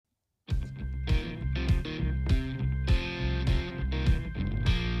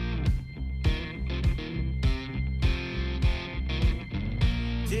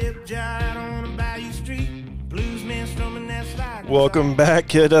Welcome back,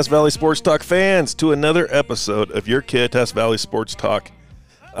 Kittitas Valley Sports Talk fans, to another episode of your Kittitas Valley Sports Talk.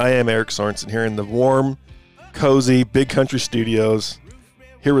 I am Eric Sorensen here in the warm, cozy, Big Country Studios,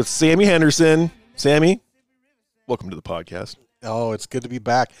 here with Sammy Henderson. Sammy, welcome to the podcast. Oh, it's good to be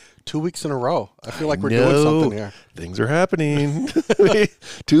back. 2 weeks in a row. I feel like we're doing something here. Things are happening.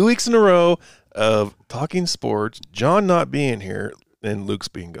 2 weeks in a row of talking sports, John not being here, and Luke's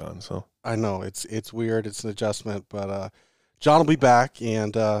being gone. So I know it's weird. It's an adjustment, but John will be back,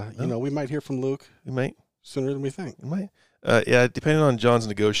 and we might hear from Luke. We might sooner than we think. We might. Yeah, depending on John's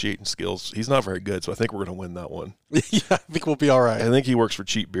negotiating skills, he's not very good. So I think we're going to win that one. Yeah, I think we'll be all right. I think he works for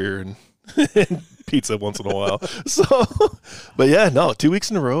cheap beer and pizza once in a while. So, but yeah, no, 2 weeks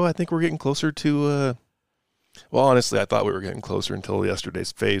in a row. I think we're getting closer to. Well, honestly, I thought we were getting closer until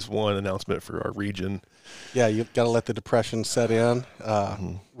yesterday's Phase 1 announcement for our region. Yeah, you've got to let the depression set in.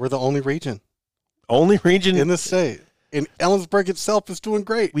 We're the only region in the state. And Ellensburg itself is doing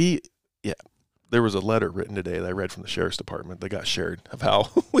great. There was a letter written today that I read from the Sheriff's Department that got shared of how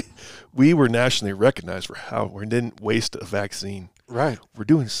we were nationally recognized for how we didn't waste a vaccine. Right. We're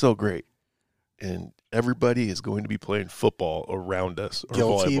doing so great. And everybody is going to be playing football around us or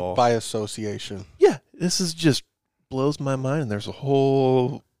Guilty volleyball. by association. Yeah, this is just blows my mind. And there's a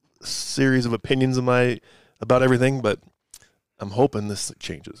whole series of opinions about everything, but I'm hoping this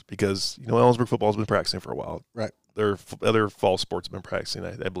changes because, Ellensburg football has been practicing for a while. Right. Their other fall sports have been practicing,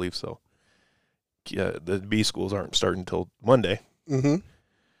 I believe so. Yeah, the B schools aren't starting until Monday. Mm-hmm.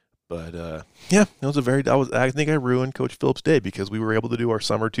 But, it was I think I ruined Coach Phillips' day because we were able to do our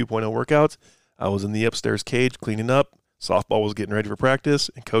summer 2.0 workouts. I was in the upstairs cage cleaning up. Softball was getting ready for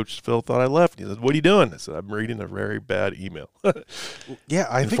practice, and Coach Phil thought I left. He said, "What are you doing?" I said, "I'm reading a very bad email." Yeah,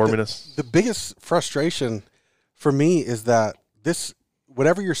 I think the biggest frustration for me is that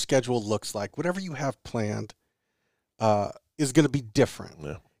whatever your schedule looks like, whatever you have planned, is going to be different.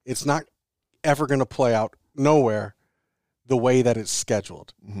 Yeah. It's not ever going to play out nowhere the way that it's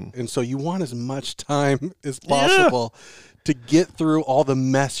scheduled. Mm-hmm. And so you want as much time as possible to get through all the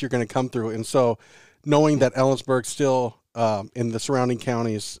mess you're going to come through. And so knowing that Ellensburg still in the surrounding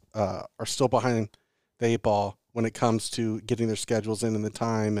counties are still behind the eight ball when it comes to getting their schedules in the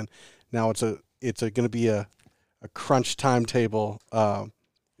time, and now it's going to be a crunch timetable,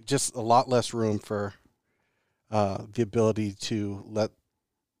 just a lot less room for the ability to let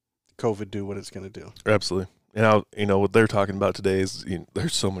COVID do what it's going to do. Absolutely. And what they're talking about today is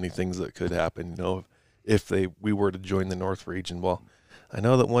there's so many things that could happen. If we were to join the North region. Well, I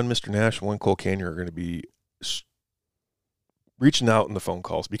know that one Mr. Nash and one Cole Canyon are going to be reaching out in the phone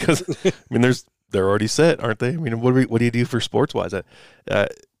calls because they're already set, aren't they? I mean, what do you do for sports wise?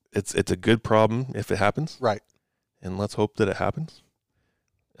 It's a good problem if it happens, right? And let's hope that it happens.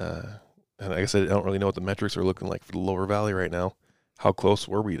 And like I said, I don't really know what the metrics are looking like for the Lower Valley right now. How close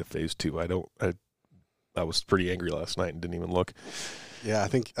were we to Phase 2? I was pretty angry last night and didn't even look. Yeah, I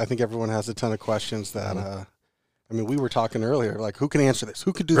think everyone has a ton of questions that. We were talking earlier, like who can answer this?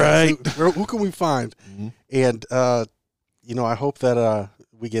 Who could do right. this? Who can we find? Mm-hmm. And I hope that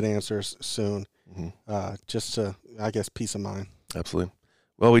we get answers soon. Mm-hmm. Just to, I guess, peace of mind. Absolutely.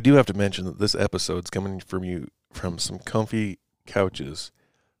 Well, we do have to mention that this episode's coming from some comfy couches.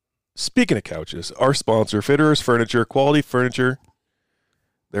 Speaking of couches, our sponsor, Fitterers Furniture, quality furniture.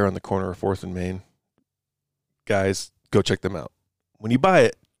 They're on the corner of 4th and Main. Guys, go check them out. When you buy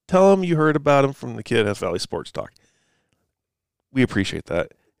it, tell them you heard about them from the Kittitas Valley Sports Talk. We appreciate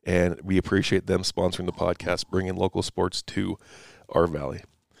that, and we appreciate them sponsoring the podcast, bringing local sports to our valley.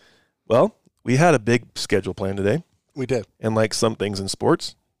 Well, we had a big schedule plan today. We did. And like some things in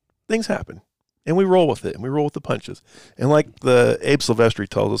sports, things happen. And we roll with it, and we roll with the punches. And like the Abe Silvestri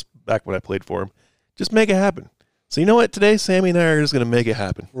told us back when I played for him, just make it happen. So you know what? Today, Sammy and I are just going to make it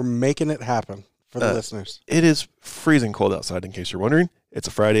happen. We're making it happen for the listeners. It is freezing cold outside, in case you're wondering. It's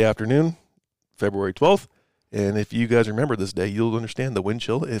a Friday afternoon, February 12th. And if you guys remember this day, you'll understand the wind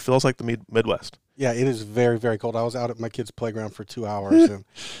chill. It feels like the Midwest. Yeah, it is very, very cold. I was out at my kids' playground for 2 hours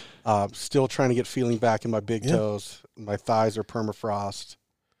and still trying to get feeling back in my big toes. My thighs are permafrost.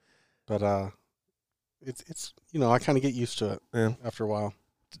 But it's I kind of get used to it after a while.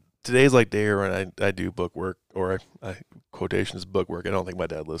 Today's like day when I do book work, or I quotations book work. I don't think my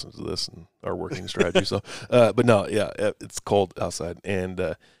dad listens to this and our working strategy. So, but no, yeah, it's cold outside. And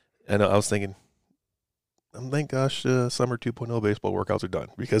I was thinking, thank gosh, summer 2.0 baseball workouts are done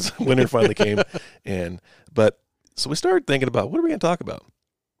because winter finally came. So we started thinking about what are we going to talk about?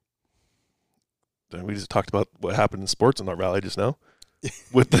 And we just talked about what happened in sports in our valley just now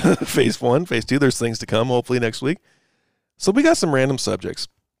with the Phase 1, Phase 2. There's things to come hopefully next week. So we got some random subjects.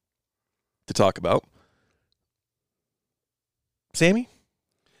 to talk about. Sammy,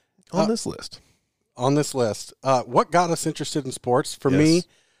 on this list. On this list, what got us interested in sports? For me,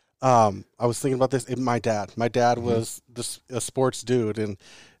 I was thinking about this. My dad. My dad was a sports dude, and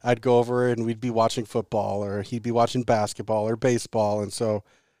I'd go over and we'd be watching football, or he'd be watching basketball or baseball. And so,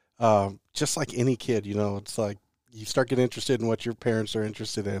 just like any kid, it's like you start getting interested in what your parents are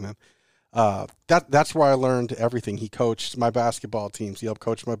interested in, and that's where I learned everything. He coached my basketball teams. He helped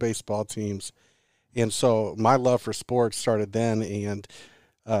coach my baseball teams. And so my love for sports started then, and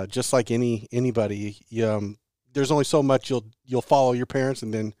just like anybody, there's only so much you'll follow your parents,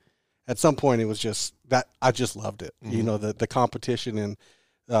 and then at some point it was just that I just loved it. The competition and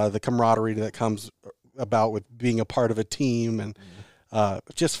the camaraderie that comes about with being a part of a team, and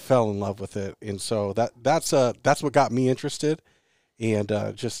just fell in love with it. And so that's what got me interested, and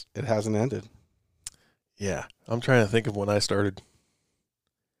just it hasn't ended. Yeah, I'm trying to think of when I started.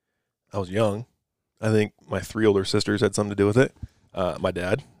 I was young. I think my 3 older sisters had something to do with it. My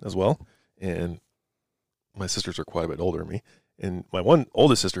dad as well. And my sisters are quite a bit older than me. And my one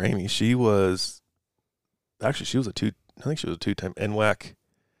oldest sister, Amy, she was a two-time NWAC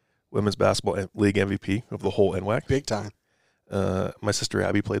Women's Basketball League MVP of the whole NWAC. Big time. My sister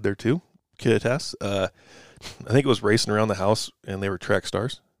Abby played there too. Kittitas. I think it was racing around the house, and they were track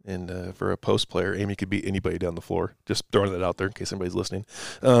stars. And for a post player, Amy could beat anybody down the floor. Just throwing that out there in case anybody's listening.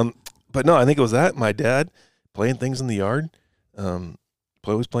 But no, I think it was that. My dad playing things in the yard.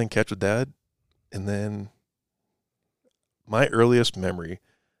 Was playing catch with Dad. And then my earliest memory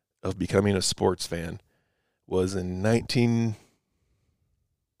of becoming a sports fan was in 95?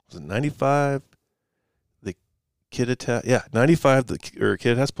 The Kittitas, 95.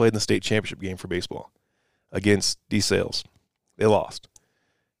 Kittitas played in the state championship game for baseball against DeSales. They lost.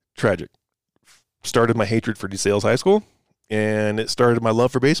 Tragic. Started my hatred for DeSales High School, and it started my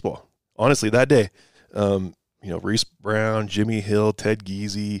love for baseball. Honestly, that day, Reese Brown, Jimmy Hill, Ted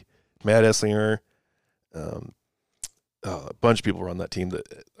Geezy, Matt Esslinger, a bunch of people were on that team that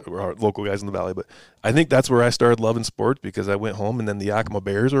were our local guys in the Valley. But I think that's where I started loving sports, because I went home, and then the Yakima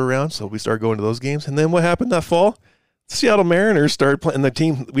Bears were around, so we started going to those games. And then what happened that fall? The Seattle Mariners started playing the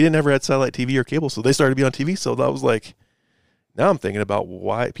team. We didn't ever had satellite TV or cable, so they started to be on TV. So that was like, now I'm thinking about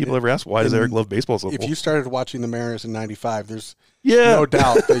why people ever ask, why does Eric love baseball so much? If you started watching the Mariners in 95, there's no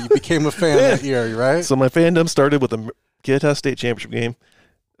doubt that you became a fan that year, right? So my fandom started with the Kittitas State Championship game,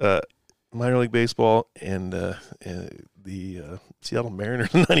 minor league baseball, and the Seattle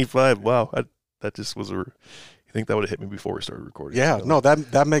Mariners in 95. Wow, that just was I think that would have hit me before we started recording. Yeah, no,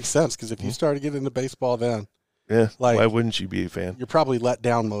 that makes sense, because if you started getting into baseball then, why wouldn't you be a fan? You're probably let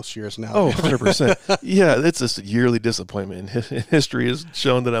down most years now. Oh, 100%. Yeah, it's just a yearly disappointment. History has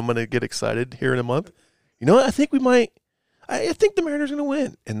shown that I'm going to get excited here in a month. You know what? I think we might. I think the Mariners are going to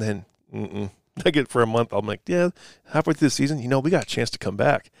win. And then, I get for a month, I'm like, yeah, halfway through the season, we got a chance to come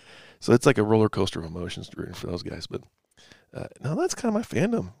back. So it's like a roller coaster of emotions rooting for those guys. But no, that's kind of my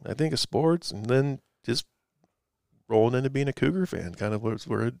fandom. I think of sports, and then just rolling into being a Cougar fan, kind of where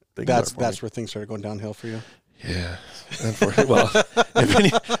that's where things started going downhill for you. Yeah, unfortunately. Well,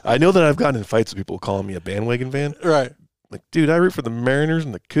 I know that I've gotten in fights with people calling me a bandwagon fan. Right. Like, dude, I root for the Mariners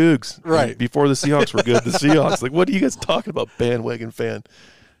and the Cougs. Right. And before the Seahawks were good, the Seahawks. Like, what are you guys talking about, bandwagon fan?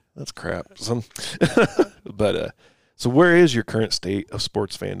 That's crap. But so where is your current state of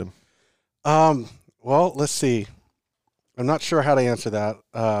sports fandom? Well, let's see. I'm not sure how to answer that.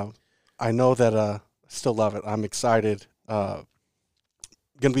 I know that I still love it. I'm excited.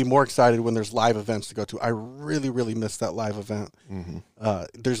 Going to be more excited when there's live events to go to. I really, really miss that live event.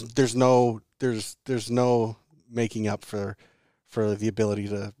 There's no making up for the ability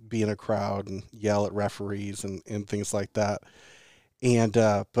to be in a crowd and yell at referees and things like that. And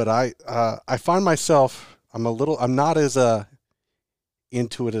but I find myself I'm not as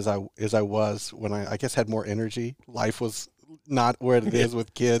into it as I was when I guess had more energy. Life was not where it is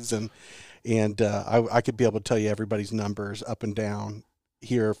with kids, and I could be able to tell you everybody's numbers up and down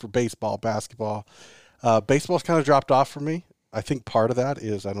here for baseball, basketball. Baseball's kind of dropped off for me. I think part of that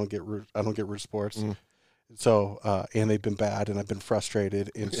is I don't get root sports. So and they've been bad, and I've been frustrated,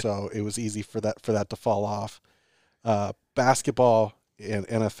 and so it was easy for that to fall off. Basketball and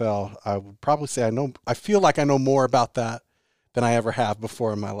NFL, I would probably say I feel like I know more about that than I ever have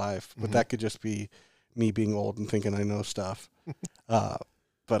before in my life, but that could just be me being old and thinking I know stuff.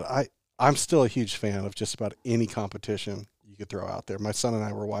 But I'm still a huge fan of just about any competition you could throw out there. My son and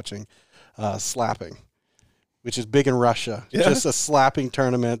I were watching slapping, which is big in Russia. Yeah. Just a slapping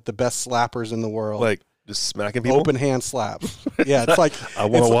tournament, the best slappers in the world. Like Just smacking people. Open hand slaps. Yeah, it's like I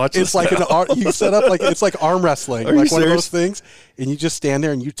want to watch. It's like you set up like it's like arm wrestling, Are you like one of serious? those things, and you just stand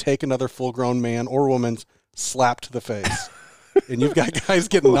there and you take another full-grown man or woman's slap to the face, and you've got guys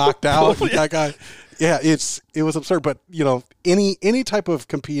getting knocked out. You got guys. Yeah, it was absurd. But any type of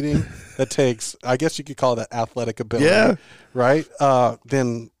competing that takes, I guess you could call that athletic ability. Yeah. Right.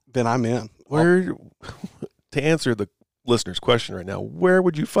 Then I'm in. Where to answer the listener's question right now, where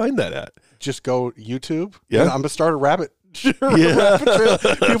would you find that at? Just go YouTube. Yeah. And I'm gonna start a rabbit. Yeah. Rabbit trail.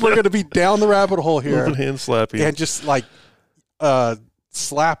 People are gonna be down the rabbit hole here. Open hand slapping. And just like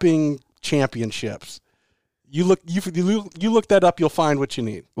slapping championships. You look that up, you'll find what you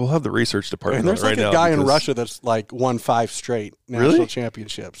need. We'll have the research department And there's on it like right a now guy in because- Russia that's like won 5 straight national Really?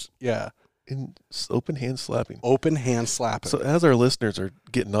 championships. Yeah. in open hand slapping. Open hand slapping. So as our listeners are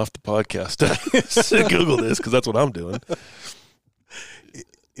getting off the podcast, Google this because that's what I'm doing.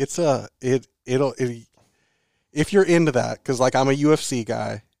 It'll if you're into that, because like I'm a UFC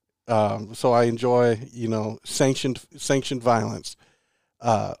guy, so I enjoy sanctioned violence.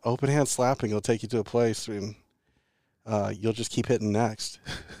 Open hand slapping will take you to a place and you'll just keep hitting next.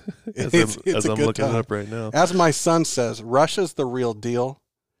 As It's a I'm good looking time. it up right now. As my son says, Russia's the real deal.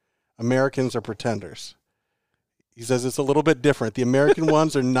 Americans are pretenders. He says it's a little bit different. The American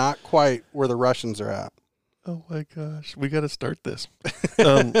ones are not quite where the Russians are at. Oh my gosh, we got to start this.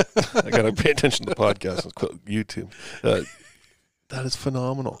 I got to pay attention to the podcast and quote YouTube. That is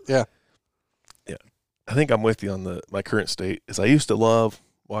phenomenal. Yeah. Yeah. I think I'm with you on my current state is I used to love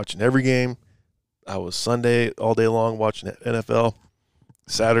watching every game. I was Sunday all day long watching NFL,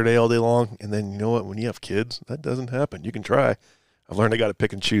 Saturday all day long. And then you know what? When you have kids, that doesn't happen. You can try. I've learned I got to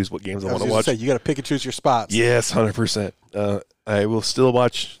pick and choose what games I want to watch. You got to pick and choose your spots. Yes, 100%. I will still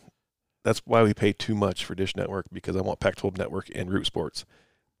watch. That's why we pay too much for Dish Network, because I want Pac-12 Network and Root Sports.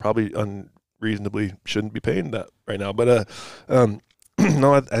 Probably unreasonably shouldn't be paying that right now. But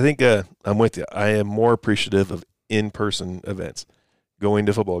no, I think I'm with you. I am more appreciative of in-person events, going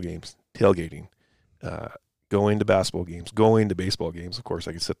to football games, tailgating, going to basketball games, going to baseball games. Of course,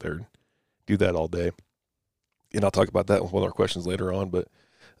 I could sit there and do that all day. And I'll talk about that with one of our questions later on. But,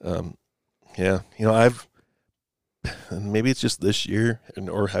 yeah, and maybe it's just this year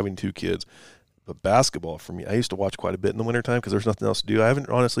or having 2 kids, but basketball for me, I used to watch quite a bit in the wintertime because there's nothing else to do. I haven't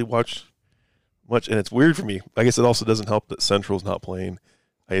honestly watched much, and it's weird for me. I guess it also doesn't help that Central's not playing.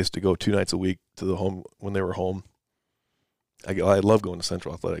 I used to go 2 nights a week to the home when they were home. I love going to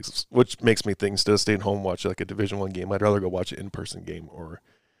Central Athletics, which makes me think instead of staying home and watch like a Division I game, I'd rather go watch an in-person game, or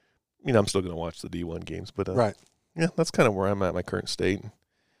I'm still going to watch the D1 games. But right. Yeah, that's kind of where I'm at my current state.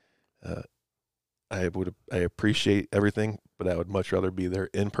 I appreciate everything, but I would much rather be there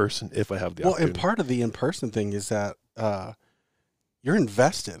in person if I have the opportunity. And part of the in-person thing is that you're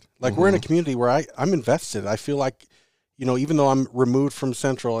invested. Like we're in a community where I'm invested. I feel like, even though I'm removed from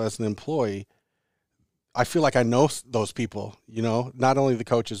Central as an employee, I feel like I know those people, not only the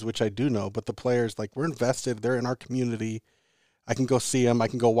coaches, which I do know, but the players. Like we're invested. They're in our community. I can go see them. I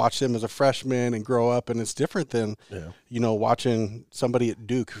can go watch them as a freshman and grow up. And it's different than, watching somebody at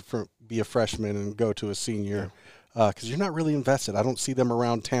Duke be a freshman and go to a senior, because you're not really invested. I don't see them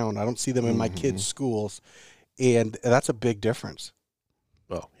around town. I don't see them in my kids' schools. And that's a big difference.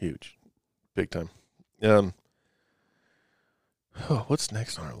 Oh, huge. Big time. What's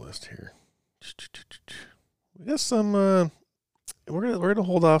next on our list here? We got some, we're gonna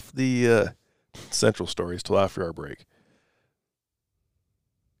hold off the Central stories till after our break.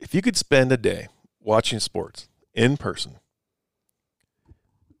 If you could spend a day watching sports in person,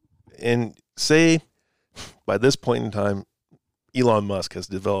 and say by this point in time, Elon Musk has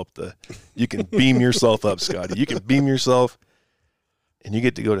developed you can beam yourself up, Scotty. You can beam yourself, and you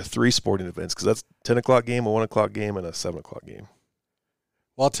get to go to 3 sporting events, because that's 10 o'clock game, a 1 o'clock game, and a 7 o'clock game.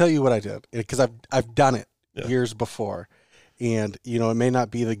 Well, I'll tell you what I did, because I've done it years before, and it may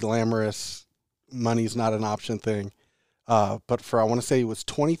not be the glamorous money's not an option thing. But I want to say it was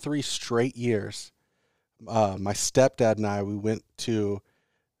 23 straight years. My stepdad and we went to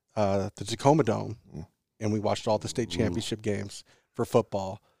the Tacoma Dome, and we watched all the state championship games for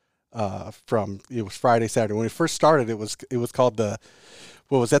football. It was Friday, Saturday. When it first started, it was called the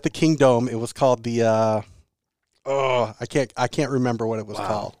King Dome. It was called the I can't remember what it was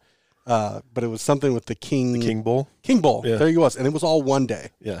called. But it was something with the King. The King Bowl. King Bowl. Yeah. There he was, and it was all one day.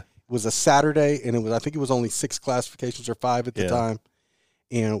 Yeah. It was a Saturday, and I think it was only 6 classifications or 5 at the time.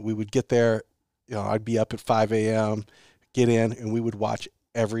 And we would get there, I'd be up at 5 a.m., get in, and we would watch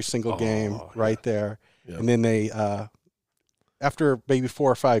every single game right there. Yeah. And then they, after maybe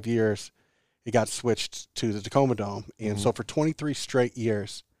 4 or 5 years, it got switched to the Tacoma Dome. And so for 23 straight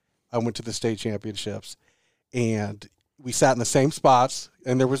years, I went to the state championships, and we sat in the same spots,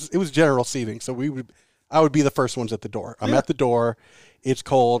 and it was general seating, so I would be the first ones at the door. I'm at the door, it's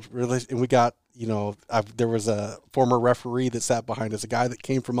cold, and we got, there was a former referee that sat behind us, a guy that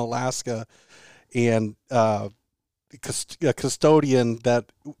came from Alaska, and a custodian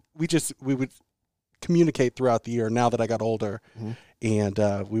that we would communicate throughout the year now that I got older. Mm-hmm.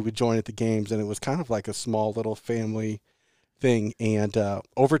 And we would join at the games, and it was kind of like a small little family thing. And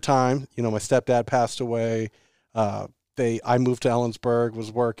over time, my stepdad passed away. I moved to Ellensburg,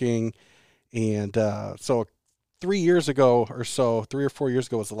 was working, and so 3 years ago or so, 3 or 4 years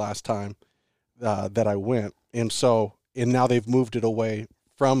ago was the last time that I went. And now they've moved it away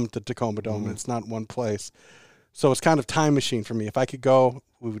from the Tacoma Dome. Mm-hmm. It's not in one place. So it's kind of time machine for me. If I could go,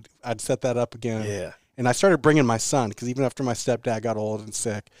 I'd set that up again. Yeah. And I started bringing my son, because even after my stepdad got old and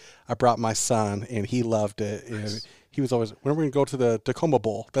sick, I brought my son, and he loved it. Nice. And he was always, when are we going to go to the Tacoma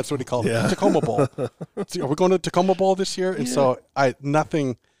Bowl? That's what he called it, the Tacoma Bowl. So, are we going to Tacoma Bowl this year? And so that's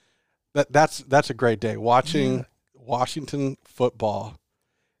a great day, watching Washington football.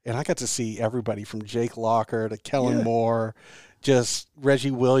 And I got to see everybody from Jake Locker to Kellen Moore, just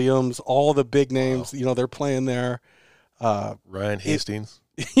Reggie Williams, all the big names, they're playing there. Ryan Hastings.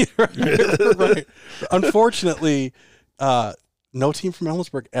 Right. Unfortunately, no team from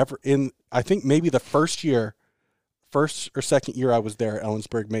Ellensburg ever I think maybe the first or second year I was there,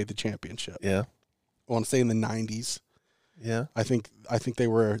 Ellensburg made the championship. Yeah. I want to say in the 90s. Yeah. I think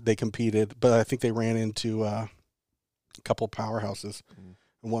they competed, but I think they ran into a couple powerhouses. Mm.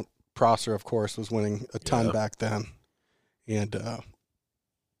 And one Prosser, of course, was winning a ton back then. And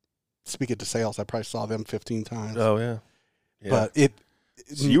speaking to sales, I probably saw them 15 times. Oh yeah. But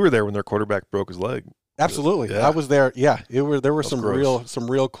so you were there when their quarterback broke his leg. Absolutely. I was there. Yeah. There were some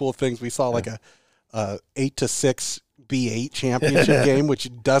real cool things. We saw like a 8-6 B8 championship game, which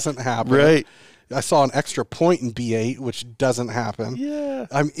doesn't happen. Right. I saw an extra point in B8, which doesn't happen. Yeah.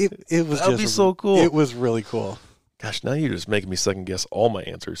 I mean, it was That'd be so cool. It was really cool. Gosh, now you're just making me second guess all my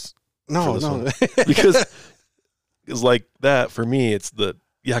answers. No. Because it's like that for me. It's the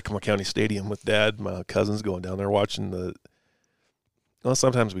Yakima County Stadium with Dad, my cousins going down there watching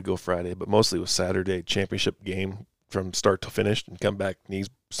sometimes we go Friday, but mostly it was Saturday championship game from start to finish, and come back knees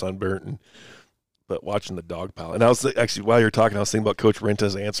sunburnt, but watching the dog pile. And I was actually, while you're talking, I was thinking about Coach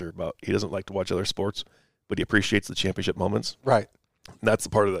Renta's answer about he doesn't like to watch other sports, but he appreciates the championship moments. Right. And that's the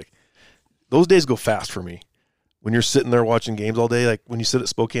part of those days go fast for me. When you're sitting there watching games all day, like when you sit at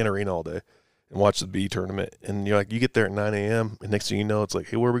Spokane Arena all day and watch the B tournament, and you're like, you get there at 9 a.m. and next thing you know, it's like,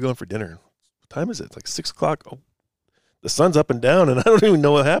 hey, where are we going for dinner? What time is it? It's like 6 o'clock. Oh, the sun's up and down, and I don't even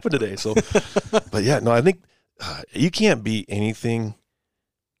know what happened today. So, but yeah, no, I think you can't beat anything.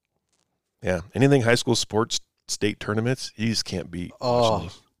 Yeah, anything high school sports state tournaments, you just can't beat.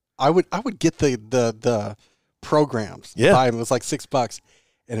 Oh, I would get the programs. Yeah, it was like $6,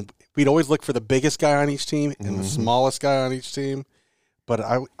 and we'd always look for the biggest guy on each team and the smallest guy on each team. But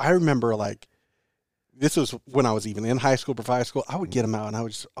I remember, like, this was when I was even in high school, before high school. I would get him out, and I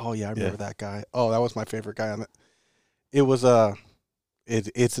would just, I remember that guy. Oh, that was my favorite guy on it. It was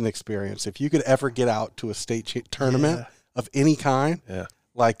it's an experience. If you could ever get out to a state tournament of any kind,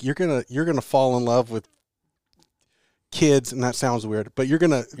 like you're gonna fall in love with kids, and that sounds weird, but you're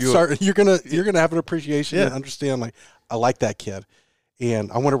gonna have an appreciation and understand, like, I like that kid,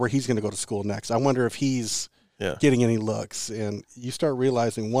 and I wonder where he's gonna go to school next. I wonder if he's getting any looks, and you start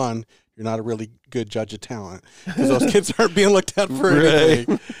realizing, one, you're not a really good judge of talent because those kids aren't being looked at for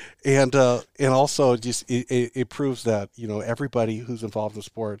anything. And also just it proves that, everybody who's involved in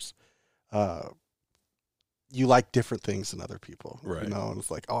sports, you like different things than other people, right? And it's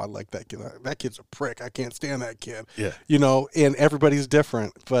like, oh, I like that kid. That kid's a prick. I can't stand that kid. Yeah. And everybody's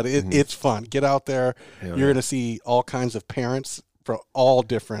different, but it's fun. Get out there. You're going to see all kinds of parents from all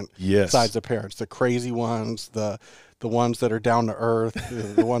different sides of parents, the crazy ones, the ones that are down to earth,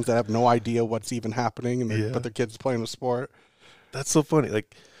 the ones that have no idea what's even happening, but their kids playing a sport. That's so funny.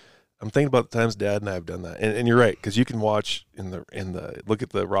 Like, I'm thinking about the times Dad and I have done that, and you're right, because you can watch in the look at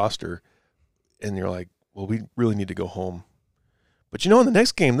the roster, and you're like, well, we really need to go home. But in the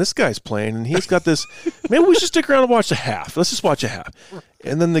next game, this guy's playing, and he's got this. Maybe we should stick around and watch a half. Let's just watch a half,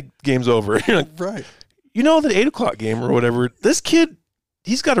 and then the game's over. You're like, right. The 8 o'clock game or whatever. This kid,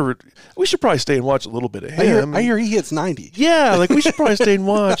 he's got to. We should probably stay and watch a little bit of him. I hear he hits 90. Yeah, like we should probably stay and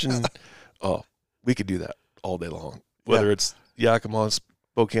watch. And we could do that all day long. Whether it's Yakima,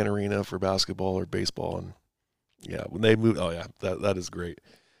 Spokane Arena for basketball or baseball, and when they move, that is great.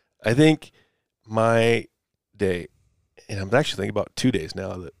 I think my day, and I'm actually thinking about 2 days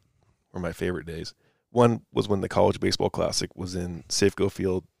now that were my favorite days. One was when the College Baseball Classic was in Safeco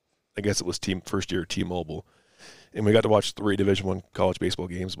Field I guess it was first year T-Mobile, and we got to watch 3 Division I college baseball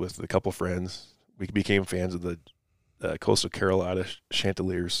games with a couple friends. We became fans of the Coastal Carolina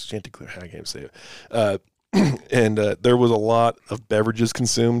Chanticleers. I can't say it. And there was a lot of beverages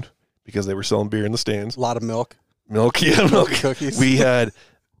consumed because they were selling beer in the stands. A lot of milk. Milk, yeah, milk. Cookies.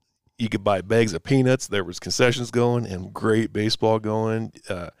 You could buy bags of peanuts. There was concessions going and great baseball going.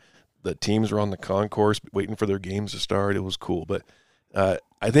 The teams were on the concourse waiting for their games to start. It was cool. But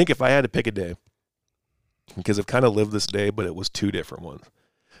I think if I had to pick a day, because I've kind of lived this day, but it was 2 different ones,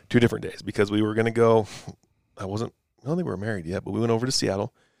 2 different days, because we were going to go. I don't think we were married yet, but we went over to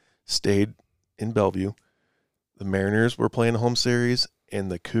Seattle, stayed in Bellevue. The Mariners were playing the home series,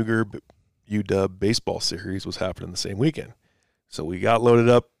 and the Cougar UW baseball series was happening the same weekend. So we got loaded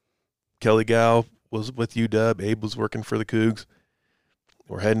up. Kelly Gow was with UW. Abe was working for the Cougs.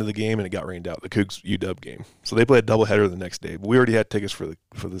 We're heading to the game, and it got rained out, the Cougs UW game. So they played a doubleheader the next day. But we already had tickets for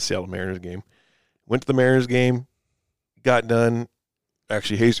the Seattle Mariners game. Went to the Mariners game, got done.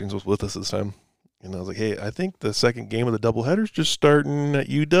 Actually, Hastings was with us this time. And I was like, hey, I think the second game of the doubleheader is just starting at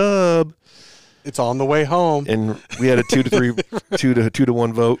UW. It's on the way home. And we had a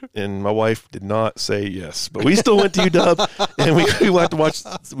 2-1 vote, and my wife did not say yes. But we still went to UW, and we went to watch.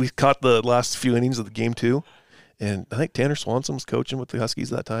 We caught the last few innings of the game, too. And I think Tanner Swanson was coaching with the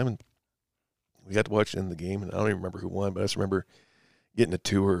Huskies at that time, and we got to watch in the game. And I don't even remember who won, but I just remember getting a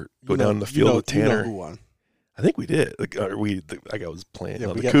tour, down the field with Tanner. You know who won. I think we did. I was playing.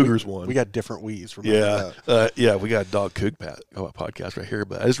 Yeah, the Cougars won. We got different wees. Yeah, we got a Dog Coog podcast right here.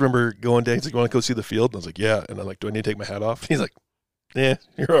 But I just remember going down. He's like, "You want to go see the field?" And I was like, "Yeah." And I'm like, "Do I need to take my hat off?" And he's like, "Yeah,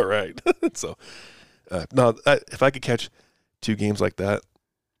 you're all right." So, no, if I could catch 2 games like that,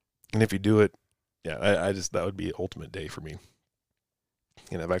 and if you do it, yeah, that would be an ultimate day for me.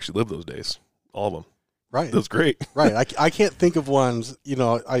 And I've actually lived those days, all of them. Right, it was great. Right, I can't think of ones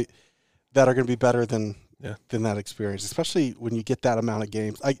that are going to be better than that experience, especially when you get that amount of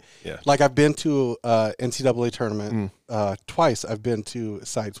games. Like I've been to NCAA tournament twice. I've been to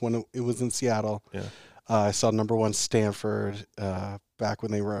sites when it was in Seattle. Yeah, I saw number 1 Stanford back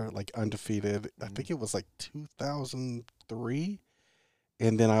when they were like undefeated. I think it was like 2003,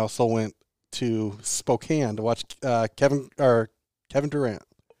 and then I also went to Spokane to watch Kevin Durant.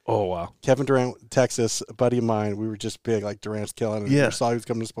 Oh wow, Kevin Durant, Texas, a buddy of mine. We were just big, like Durant's killing. And I saw he was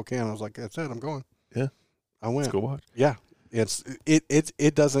coming to Spokane. I was like, that's it, I'm going. Yeah. I went. Let's go watch. Yeah, it's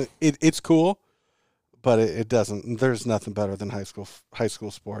cool, but it doesn't. There's nothing better than high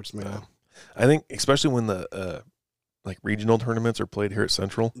school sports, man. I think especially when the like regional tournaments are played here at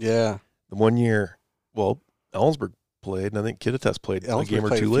Central. Yeah. The one year, Ellensburg played, and I think Kittitas played a game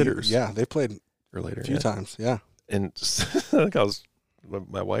or two later. Yeah, they played a few times. Yeah. And I think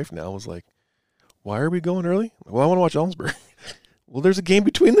my wife now was like, "Why are we going early?" Well, I want to watch Ellensburg. Well, there's a game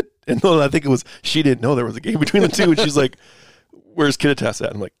between and no, I think it was, she didn't know there was a game between the two. And she's like, where's Kittitas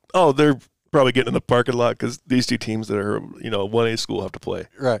at? I'm like, oh, they're probably getting in the parking lot because these 2 teams that are, 1A school have to play.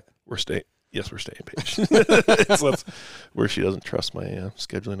 Right. We're staying Paige. So that's where she doesn't trust my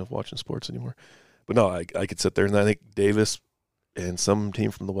scheduling of watching sports anymore. But no, I could sit there, and I think Davis and some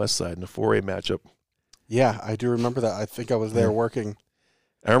team from the West Side in a 4A matchup. Yeah, I do remember that. I think I was there working.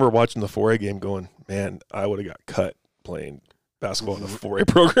 I remember watching the 4A game going, man, I would have got cut playing basketball in the 4A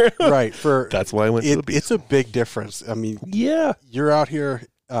program. Right. That's why I went to the Beast. It's a big difference. I mean, you're out here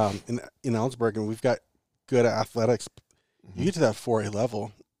in Ellensburg, and we've got good athletics. You get to that 4A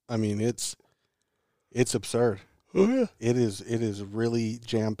level, I mean, it's absurd. Oh yeah. It is really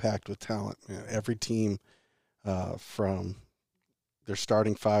jam-packed with talent. Man. Every team from their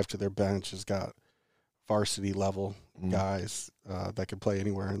starting 5 to their bench has got varsity level guys that can play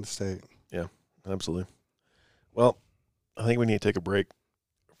anywhere in the state. Yeah, absolutely. Well, I think we need to take a break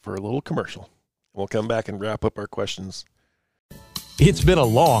for a little commercial. We'll come back and wrap up our questions. It's been a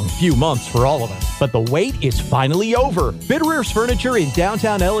long few months for all of us, but the wait is finally over. Bitterers Furniture in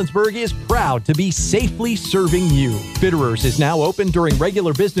downtown Ellensburg is proud to be safely serving you. Bitterers is now open during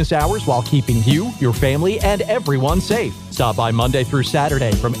regular business hours while keeping you, your family, and everyone safe. Stop by Monday through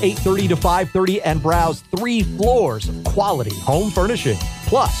Saturday from 8:30 to 5:30 and browse 3 floors of quality home furnishing,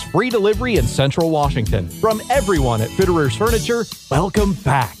 plus free delivery in Central Washington. From everyone at Bitterers Furniture, welcome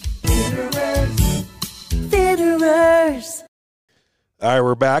back. Bitterers. All right,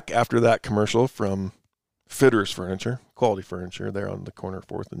 we're back after that commercial from Fitters Furniture, quality furniture. They're on the corner of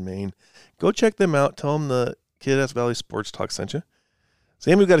 4th and Main. Go check them out. Tell them the Kittitas Valley Sports Talk sent you.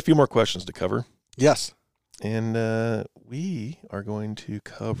 Sam, we've got a few more questions to cover. Yes. And we are going to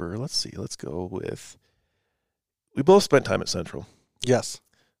cover, let's go with, we both spent time at Central. Yes.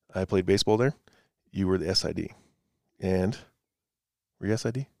 I played baseball there. You were the SID. And Were you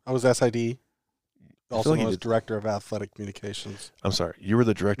SID? I was SID. I Also like known you as did. Director of Athletic Communications. I'm sorry. You were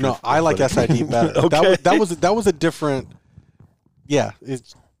the director. No, of I like athletic- SID better. Okay. That was a different. Yeah,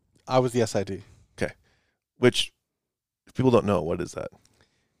 I was the SID. Which, if people don't know, what is that?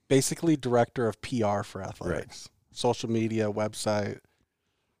 Basically, Director of PR for athletics, social media, website.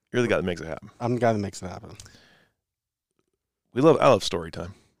 You're the guy that makes it happen. I'm the guy that makes it happen. I love story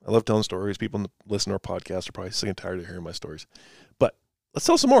time. I love telling stories. People that listen to our podcast are probably sick and tired of hearing my stories. But let's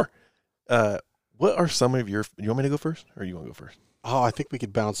tell some more. What are some of your? You want me to go first, or you want to go first? Oh, I think we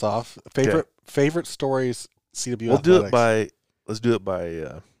could bounce off favorite stories. CW. We'll do it athletics. Let's do it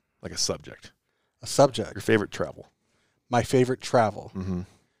by like a subject. A subject. Your favorite travel. My favorite travel. Mm-hmm.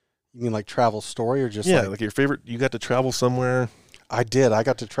 You mean like travel story or just like your favorite? You got to travel somewhere. I did. I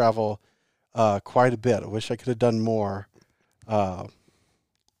got to travel quite a bit. I wish I could have done more. My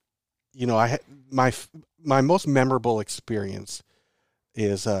most memorable experience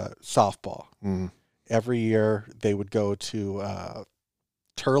is softball. Mm-hmm. Every year they would go to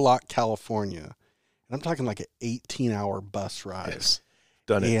Turlock, California, and I'm talking like an 18-hour bus ride. Yes.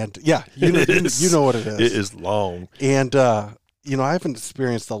 Done it. And yeah, you know what it is. It is long. And I haven't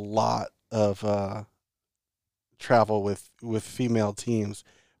experienced a lot of travel with female teams,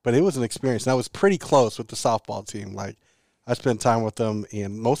 but it was an experience. And I was pretty close with the softball team. Like, I spent time with them,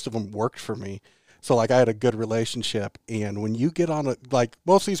 and most of them worked for me. So like, I had a good relationship. And when you get on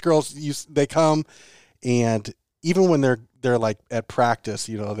most of these girls, they come, and even when they're like at practice,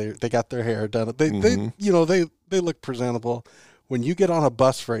 they got their hair done. They look presentable. When you get on a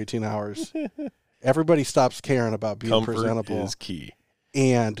bus for 18 hours, everybody stops caring about being Comfort presentable. is key.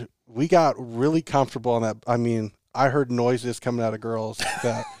 And we got really comfortable on that. I mean, I heard noises coming out of girls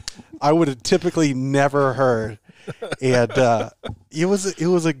that I would have typically never heard. And it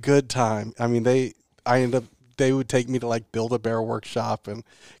was a good time. I mean, they would take me to like Build-A-Bear workshop and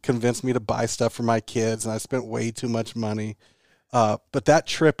convince me to buy stuff for my kids, and I spent way too much money. But that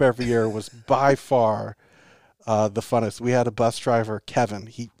trip every year was by far the funnest. We had a bus driver, Kevin.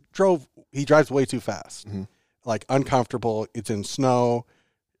 He drives way too fast, like uncomfortable. It's in snow.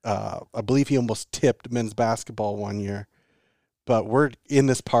 I believe he almost tipped men's basketball one year. But we're in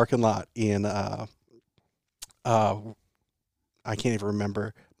this parking lot in I can't even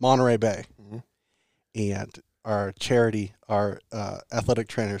remember, Monterey Bay, and our athletic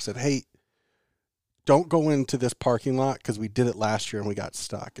trainer said, "Hey, don't go into this parking lot because we did it last year and we got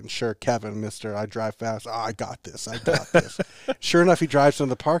stuck." And sure, Kevin, I drive fast. Oh, I got this. Sure enough, he drives into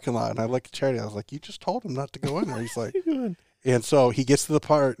the parking lot, and I look at Charity. I was like, "You just told him not to go in there." He's like, and so he gets to the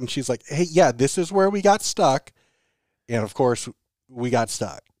part, and she's like, "Hey, yeah, this is where we got stuck." And of course, we got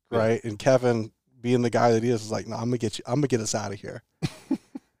stuck, right? And Kevin, being the guy that he is like, "No, I'm gonna get us out of here."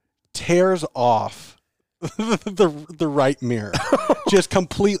 Tears off the right mirror, just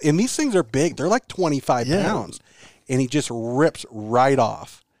completely. And these things are big; they're like 25 pounds, and he just rips right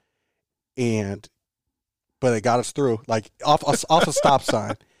off. But it got us through, like off a stop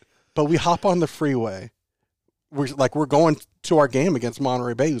sign. But we hop on the freeway. We're going to our game against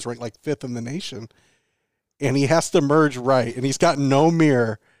Monterey Bay, who's ranked like 5th in the nation, and he has to merge right, and he's got no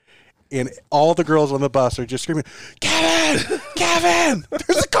mirror. And all the girls on the bus are just screaming, "Kevin! Kevin!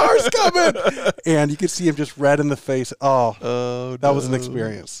 There's the cars coming!" And you can see him just red in the face. Oh, that was an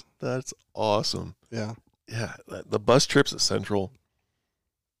experience. That's awesome. Yeah. Yeah. The bus trips at Central,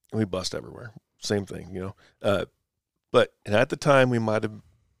 we bust everywhere. Same thing, But at the time,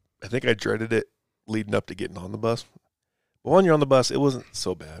 I think I dreaded it leading up to getting on the bus. But when you're on the bus, it wasn't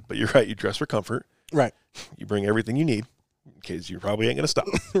so bad. But you're right. You dress for comfort. Right. You bring everything you need. In case you probably ain't going to stop.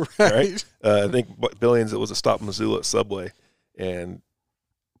 Right. I think Billings, it was a stop in Missoula at Subway, and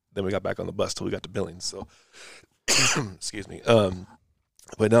then we got back on the bus till we got to Billings. So, excuse me.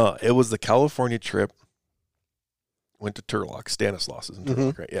 But no, it was the California trip. Went to Turlock, Stanislaus is in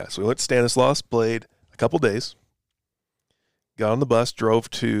Turlock, right? Yeah, so we went to Stanislaus, played a couple days, got on the bus, drove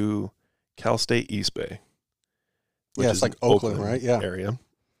to Cal State East Bay. Which it's is like Oakland, right? Yeah. Area.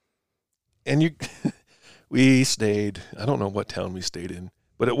 And we stayed, I don't know what town we stayed in,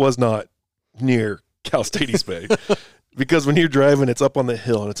 but it was not near Cal State East Bay. Because when you're driving, it's up on the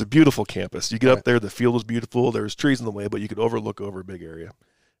hill, and it's a beautiful campus. You get up there, the field was beautiful. There was trees in the way, but you could overlook over a big area,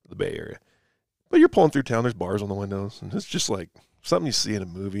 the Bay Area. But you're pulling through town, there's bars on the windows, and it's just like something you see in a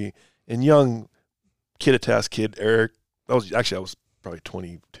movie. And young kid-a-task kid, Eric, I was probably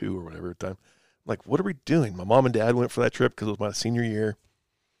 22 or whatever at the time. I'm like, what are we doing? My mom and dad went for that trip because it was my senior year.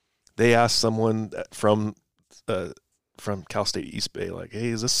 They asked someone from Cal State East Bay, like, "Hey,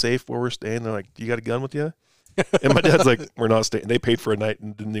 is this safe where we're staying?" They're like, "You got a gun with you?" And my dad's like, we're not staying. They paid for a night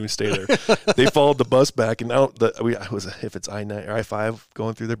and didn't even stay there. They followed the bus back, and now if it's I-9 or I-5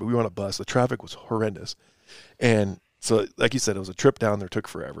 going through there, but we were on a bus. The traffic was horrendous. And so, like you said, it was a trip down there. Took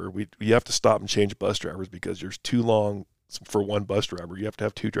forever. You have to stop and change bus drivers because there's too long for one bus driver. You have to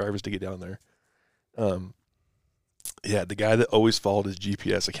have 2 drivers to get down there. Yeah, the guy that always followed his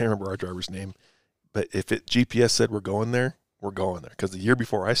GPS, I can't remember our driver's name, but if GPS said we're going there, we're going there. Because the year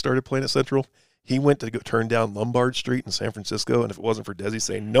before I started playing at Central, he went to go turn down Lombard Street in San Francisco, and if it wasn't for Desi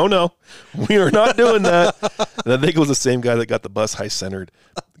saying, no, we are not doing that. And I think it was the same guy that got the bus high-centered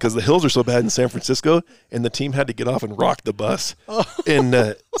because the hills are so bad in San Francisco, and the team had to get off and rock the bus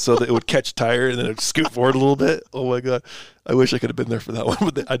and so that it would catch tire and then it would scoot forward a little bit. Oh, my God. I wish I could have been there for that one,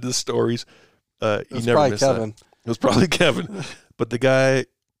 but I did the stories. You never missed Kevin. That. It was probably Kevin. But the guy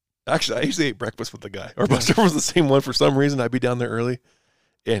 – actually, I usually ate breakfast with the guy. Our bus driver was the same one for some reason. I'd be down there early.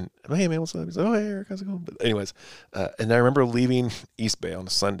 And, hey, man, what's up? He's like, oh, hey, Eric, how's it going? But anyways, and I remember leaving East Bay on a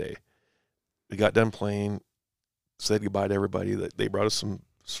Sunday. We got done playing, said goodbye to everybody. They brought us some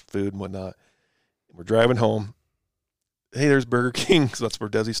food and whatnot. We're driving home. Hey, there's Burger King. So that's where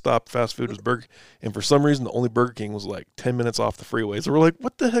Desi stopped. Fast food was Burger. And for some reason, the only Burger King was like 10 minutes off the freeway. So we're like,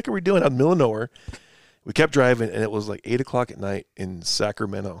 what the heck are we doing out in the middle of nowhere? We kept driving, and it was like 8 o'clock at night in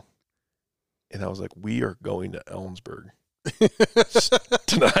Sacramento. And I was like, we are going to Ellensburg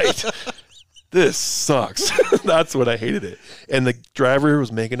tonight. This sucks. That's what I hated it. And the driver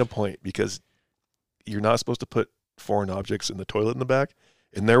was making a point because you're not supposed to put foreign objects in the toilet in the back.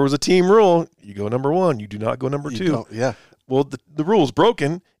 And there was a team rule. You go number 1. You do not go number 2. Yeah. Well, the rule was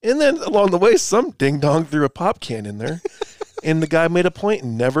broken. And then along the way, some ding-dong threw a pop can in there. And the guy made a point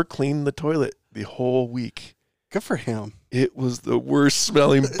and never cleaned the toilet the whole week. Good for him. It was the worst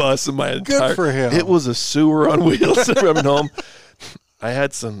smelling bus in my entire. Good for him. It was a sewer on wheels. Coming home, I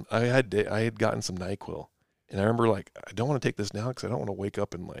had gotten some NyQuil, and I remember like I don't want to take this now because I don't want to wake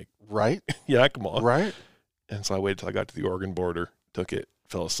up and like right. Yeah, come on. Right. And so I waited till I got to the Oregon border, took it,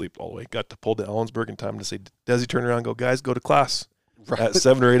 fell asleep all the way, got to pull to Ellensburg in time to say, Desi, turn around, and go, guys, go to class at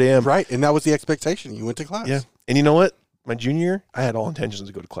 7 or 8 a.m. Right, and that was the expectation. You went to class. Yeah, and you know what? My junior year, I had all intentions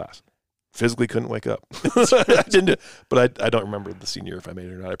to go to class. Physically couldn't wake up. So I didn't do, but I don't remember the senior if I made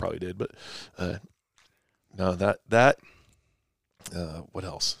it or not. I probably did, but no, that what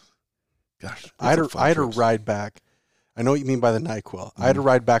else? Gosh, I had a ride back. I know what you mean by the NyQuil. Mm-hmm. I had a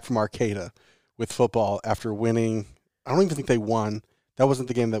ride back from Arcata with football after winning. I don't even think they won. That wasn't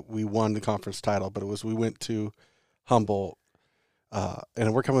the game that we won the conference title, but it was we went to Humboldt,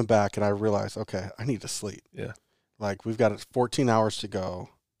 and we're coming back, and I realized, okay, I need to sleep. Yeah, like we've got 14 hours to go.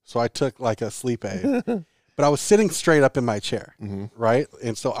 So I took like a sleep aid, but I was sitting straight up in my chair, right?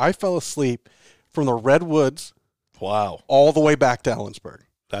 And so I fell asleep from the Redwoods all the way back to Ellensburg.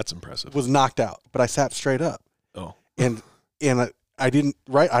 That's impressive. Was knocked out, but I sat straight up. Oh. And I didn't,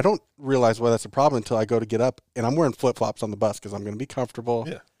 right? I don't realize why that's a problem until I go to get up, and I'm wearing flip-flops on the bus because I'm going to be comfortable.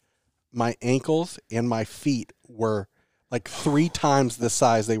 Yeah. My ankles and my feet were like 3 times the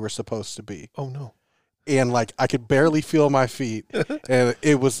size they were supposed to be. Oh, no. And like I could barely feel my feet, and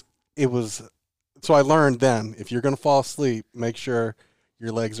it was. So I learned then if you're gonna fall asleep, make sure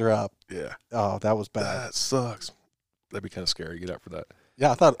your legs are up. Yeah. Oh, that was bad. That sucks. That'd be kind of scary. Get up for that.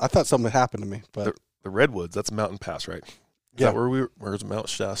 Yeah, I thought something had happened to me, but the Redwoods. That's a mountain pass, right? Is that where's Mount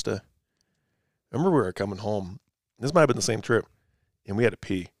Shasta? I remember we were coming home. This might have been the same trip, and we had to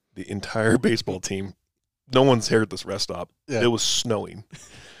pee. The entire baseball team. No one's here at this rest stop. Yeah. It was snowing.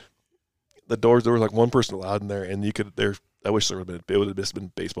 The doors, there was like one person allowed in there, and you could there. I wish there would have been. It would have just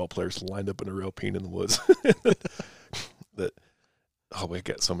been baseball players lined up in a row, peeing in the woods. We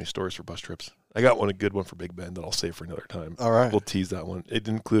got so many stories for bus trips. I got a good one for Big Bend that I'll save for another time. All right, we'll tease that one. It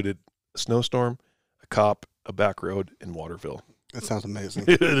included a snowstorm, a cop, a back road, and Waterville. That sounds amazing.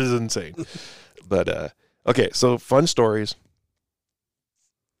 It is insane. But okay, so fun stories.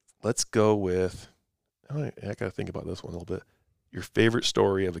 Let's go with. I got to think about this one a little bit. Your favorite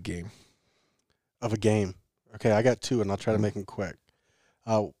story of a game. Of a game. Okay, I got 2, and I'll try to make them quick.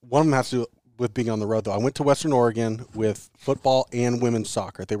 One of them has to do with being on the road, though. I went to Western Oregon with football and women's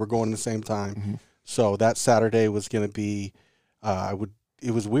soccer. They were going at the same time. Mm-hmm. So that Saturday was going to be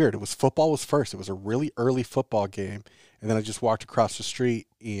it was weird. It was football was first. It was a really early football game, and then I just walked across the street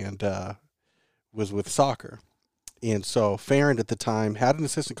and was with soccer. And so Farron at the time had an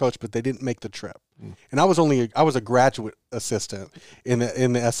assistant coach, but they didn't make the trip. Mm. And I was a graduate assistant in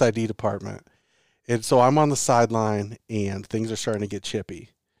the SID department. And so I'm on the sideline, and things are starting to get chippy.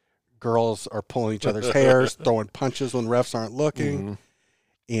 Girls are pulling each other's hairs, throwing punches when refs aren't looking. Mm-hmm.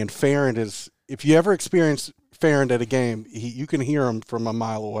 And Farron is, if you ever experience Farron at a game, you can hear him from a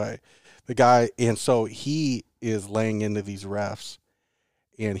mile away. The guy, and so he is laying into these refs,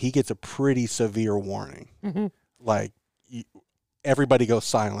 and he gets a pretty severe warning. Mm-hmm. Like, everybody goes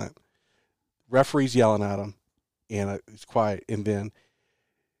silent. Referee's yelling at him, and it's quiet. And then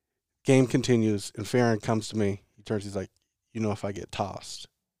game continues, and Farron comes to me. He turns, he's like, if I get tossed,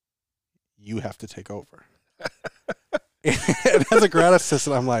 you have to take over. And as a grad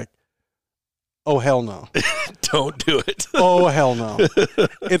assistant, I'm like, oh, hell no. Don't do it. Oh, hell no.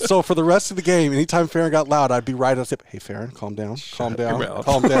 And so for the rest of the game, anytime Farron got loud, I'd be right on tip. Hey, Farron, calm down, calm down,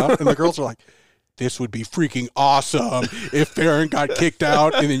 calm down. And the girls are like, this would be freaking awesome if Farron got kicked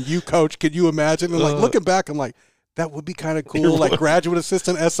out and then you coach. Can you imagine? And like looking back, I'm like, that would be kind of cool. Like graduate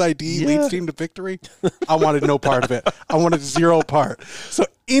assistant SID leads team to victory. I wanted no part of it. I wanted zero part. So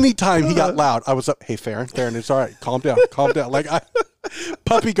anytime he got loud, I was up. Hey, Farron, it's all right. Calm down, calm down. Like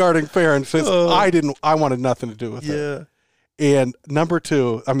puppy guarding Farron says, I wanted nothing to do with it. And number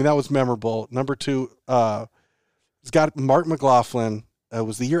two, I mean, that was memorable. Number two, it's got Mark McLaughlin. It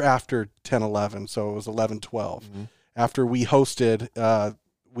was the year after 10-11, so it was 11-12. Mm-hmm. After we hosted,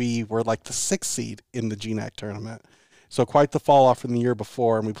 we were like the 6th seed in the GNAC tournament. So quite the fall off from the year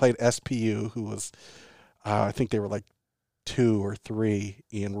before, and we played SPU, who was, I think they were like 2 or 3,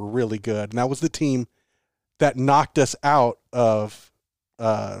 and were really good. And that was the team that knocked us out of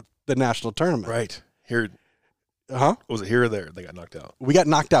the national tournament. Right. Here. Huh? Was it here or there? They got knocked out. We got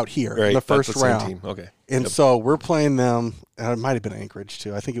knocked out here in the first round. Team. Okay. And so we're playing them, and it might have been Anchorage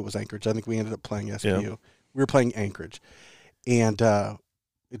too. I think it was Anchorage. I think we ended up playing SPU. Yeah. We were playing Anchorage. And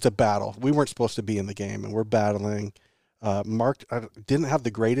it's a battle. We weren't supposed to be in the game, and we're battling. Mark didn't have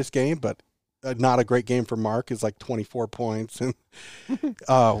the greatest game, but not a great game for Mark. Is like 24 points. And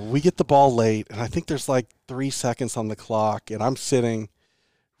we get the ball late, and I think there's like 3 seconds on the clock, and I'm sitting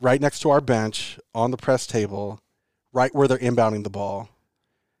right next to our bench on the press table, right where they're inbounding the ball.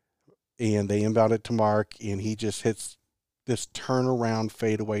 And they inbound it to Mark, and he just hits this turnaround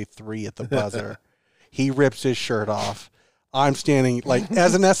fadeaway 3 at the buzzer. He rips his shirt off. I'm standing, like,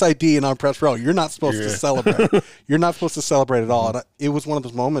 as an SID and on press row, you're not supposed to celebrate. You're not supposed to celebrate at all. And it was one of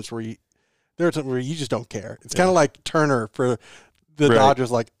those moments where you just don't care. It's kind of like Turner for the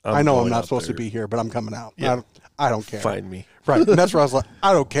Dodgers, like, I know I'm not supposed to be here, but I'm coming out. Yeah. I don't care. Find me. Right. And that's where I was like,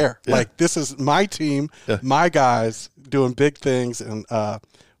 I don't care. Yeah. Like, this is my team, my guys doing big things. And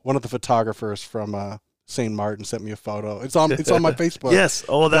one of the photographers from St. Martin sent me a photo. It's on my Facebook. Yes.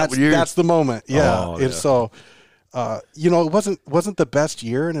 Oh, that's the moment. Yeah. Oh, and so, it wasn't the best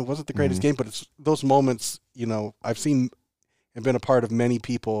year, and it wasn't the greatest game, but it's those moments, I've seen and been a part of many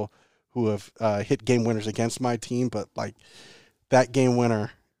people who have hit game winners against my team, but like that game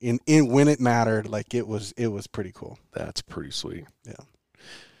winner in when it mattered, like it was pretty cool. That's pretty sweet. Yeah.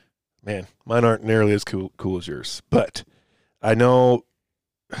 Man, mine aren't nearly as cool as yours, but I know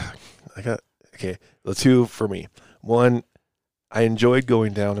the two for me. One, I enjoyed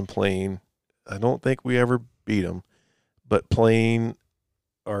going down and playing. I don't think we ever beat them, but playing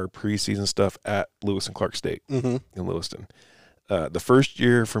our preseason stuff at Lewis and Clark State in Lewiston. The first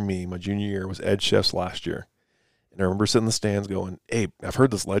year for me, my junior year, was Ed Chef's last year. And I remember sitting in the stands going, hey, I've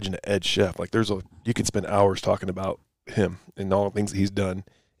heard this legend of Ed Chef. Like, you could spend hours talking about him and all the things that he's done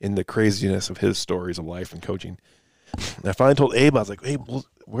in the craziness of his stories of life and coaching. And I finally told Abe, I was like, hey, well,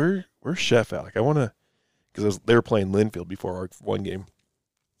 where's Chef at? Like, I want to, because they were playing Linfield before our one game.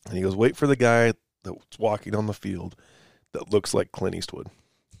 And he goes, wait for the guy that's walking on the field that looks like Clint Eastwood.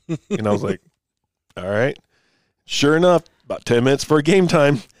 And I was like, all right. Sure enough, about 10 minutes for game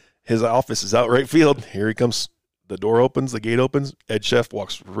time, his office is out right field. Here he comes. The door opens, the gate opens. Ed Chef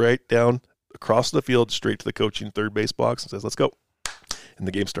walks right down across the field, straight to the coaching third base box and says, let's go. And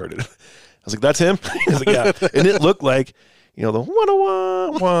the game started. I was like, that's him? He was like, yeah. And it looked like, the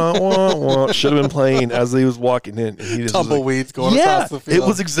wah-wah-wah-wah-wah should have been playing as he was walking in. And he just tumbleweeds going across the field. It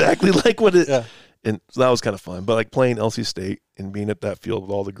was exactly like what it And so that was kind of fun. But like playing LC State and being at that field with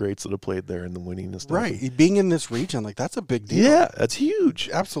all the greats that have played there and the winning and stuff. Right. Being in this region, like that's a big deal. Yeah, that's huge.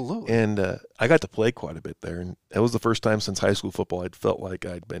 Absolutely. And I got to play quite a bit there. And it was the first time since high school football I'd felt like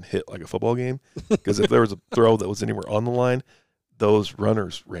I'd been hit like a football game. Because if there was a throw that was anywhere on the line, those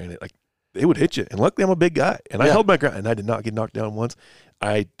runners ran it. Like they would hit you. And luckily I'm a big guy. And I held my ground. And I did not get knocked down once.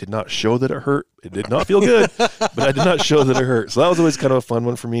 I did not show that it hurt. It did not feel good. But I did not show that it hurt. So that was always kind of a fun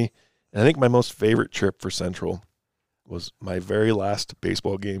one for me. And I think my most favorite trip for Central was my very last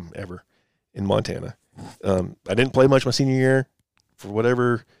baseball game ever in Montana. I didn't play much my senior year for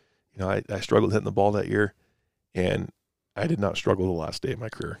whatever, I struggled hitting the ball that year, and I did not struggle the last day of my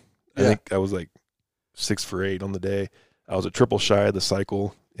career. I think I was like 6 for 8 on the day. I was a triple shy of the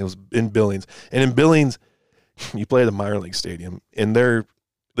cycle. It was in Billings. And in Billings, you play at the minor league stadium, and they're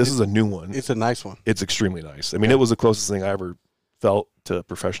This is a new one. It's a nice one. It's extremely nice. I mean, it was the closest thing I ever felt to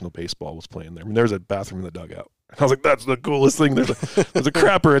professional baseball was playing there. I mean, there's a bathroom in the dugout. I was like, that's the coolest thing. There's a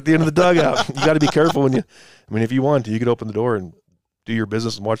crapper at the end of the dugout. You got to be careful when you. I mean, if you want to, you could open the door and do your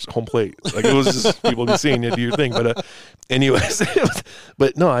business and watch home plate. Like it was just people be seeing you do your thing. But anyways,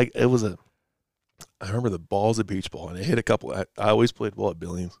 but no, it was a. I remember the ball's a beach ball, and I hit a couple. I always played ball at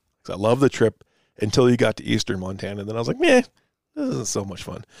Billings because I love the trip until you got to Eastern Montana. And then I was like, meh, this isn't so much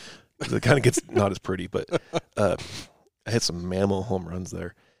fun. It kind of gets not as pretty, but I hit some mammal home runs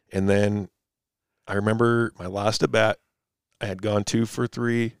there. And then I remember my last at bat, I had gone 2 for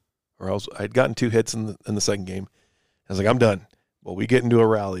 3, or I had gotten 2 hits in the second game. I was like, I'm done. Well, we get into a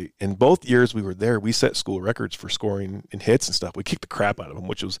rally. And both years we were there, we set school records for scoring in hits and stuff. We kicked the crap out of them,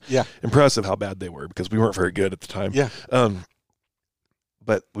 which was impressive how bad they were because we weren't very good at the time. Yeah.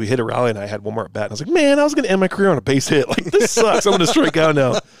 But we hit a rally, and I had one more at bat. And I was like, man, I was going to end my career on a base hit. Like, this sucks. I'm going to strike out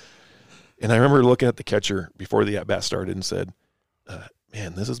now. And I remember looking at the catcher before the at-bat started and said,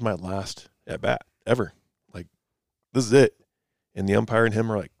 man, this is my last at-bat ever. Like, this is it. And the umpire and him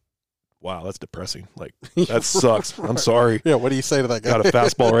were like, wow, that's depressing. Like, that sucks. I'm sorry. Yeah, what do you say to that guy? Got a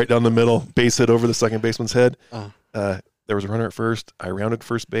fastball right down the middle, base hit over the second baseman's head. There was a runner at first. I rounded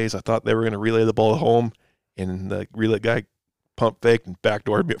first base. I thought they were going to relay the ball home, and the relay guy pump faked and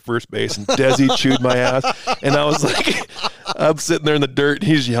backdoored me at first base, and Desi chewed my ass. And I was like, I'm sitting there in the dirt, and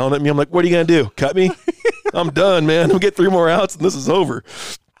he's yelling at me. I'm like, what are you going to do? Cut me? I'm done, man. I'll get 3 more outs, and this is over.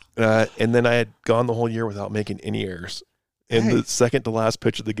 And then I had gone the whole year without making any errors. And the second to last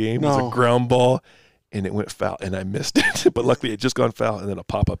pitch of the game was a ground ball, and it went foul, and I missed it. But luckily, it just gone foul, and then a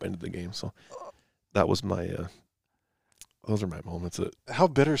pop-up ended the game. So that was my those are my moments. How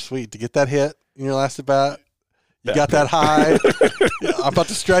bittersweet to get that hit in your last at bat. You got that high. I'm about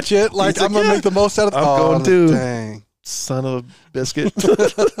to stretch it. Like, I'm going to make the most out of it. I'm going to. Dang. Son of a biscuit.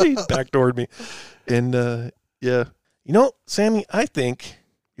 He backdoored me. And, yeah. You know, Sammy, I think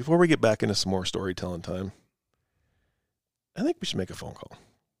before we get back into some more storytelling time, I think we should make a phone call.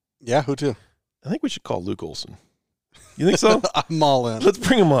 Yeah, who to? I think we should call Luke Olson. You think so? I'm all in. Let's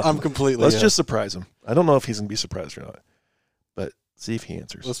bring him on. I'm completely Let's in. just surprise him. I don't know if he's going to be surprised or not, but see if he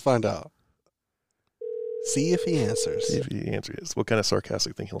answers. Let's find out. See if he answers. See if he answers. What kind of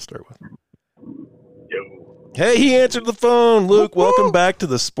sarcastic thing he'll start with? Yo. Hey, he answered the phone. Luke, welcome back to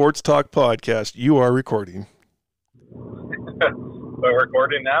the Sports Talk Podcast. You are recording. We're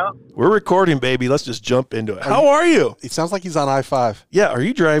recording now? We're recording, baby. Let's just jump into it. How are you? It sounds like he's on I-5. Yeah, are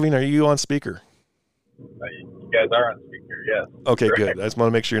you driving? Are you on speaker? You guys are on speaker, yes. Okay, Correct. good. I just want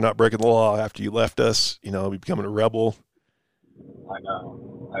to make sure you're not breaking the law after you left us, becoming a rebel. I know.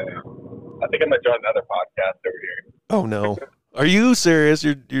 I think I'm going to join another podcast over here. Oh, no. Are you serious?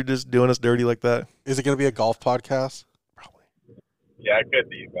 You're just doing us dirty like that? Is it going to be a golf podcast? Probably. Yeah, it could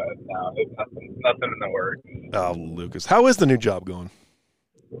be, but no, there's nothing in the works. Oh, Lucas. How is the new job going?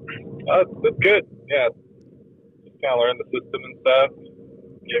 It's good. Yeah. Just kind of learn the system and stuff.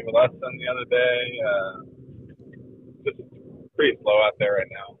 Gave a lesson the other day. Just pretty slow out there right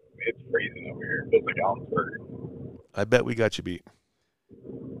now. It's freezing over here. It feels like Ellensburg. I bet we got you beat.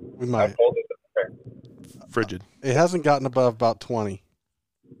 We I might. pulled it up there. Frigid. It hasn't gotten above about 20.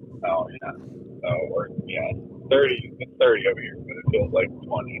 Oh, yeah. So, 30. It's 30 over here, but it feels like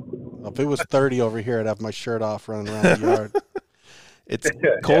 20. If it was 30 over here, I'd have my shirt off running around the yard. It's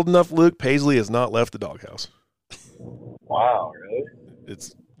cold enough, Luke. Paisley has not left the doghouse. Wow, really?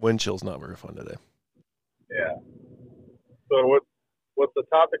 It's wind chill's not very fun today. Yeah. So what's the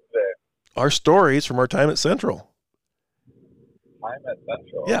topic today? Our stories from our time at Central. Time at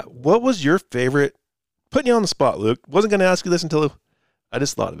Central. Yeah. What was your favorite? Putting you on the spot, Luke. Wasn't going to ask you this until I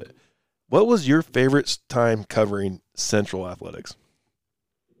just thought of it. What was your favorite time covering Central athletics?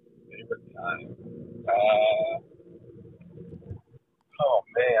 Favorite time? Oh,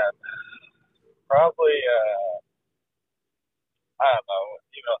 man. Probably, I don't know.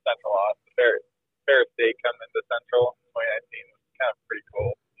 Central lost. Fair State coming into Central in 2019 was kind of pretty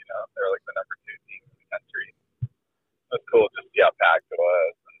cool. They were like the number 2 team in the country. It was cool just to see how packed it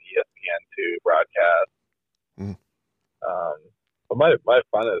was and the ESPN2 broadcast. But my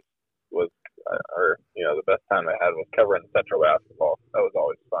funnest was, the best time I had was covering Central basketball. That was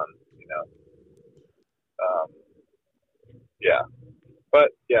always fun, Yeah.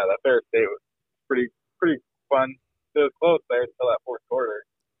 But, yeah, that Fair State was pretty fun. It was close there until that fourth quarter.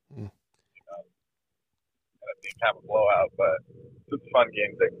 And it didn't have a blowout, but it's a fun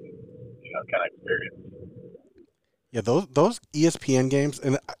game to, kind of experience. Yeah, those ESPN games,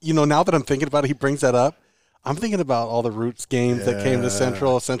 and now that I'm thinking about it, he brings that up. I'm thinking about all the Roots games that came to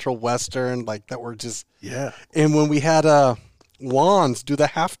Central Western, like that were just yeah. And when we had Wands do the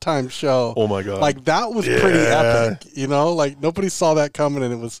halftime show. Oh my God. Like that was pretty epic, you know, like nobody saw that coming,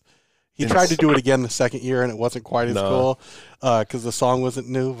 and he tried to do it again the second year and it wasn't quite as cool because the song wasn't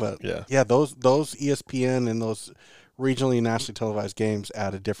new, but yeah, those ESPN and those regionally and nationally televised games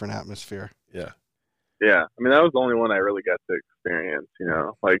add a different atmosphere. Yeah. Yeah. I mean, that was the only one I really got to experience, you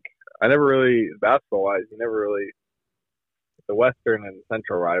know, like I never really, basketball wise, the Western and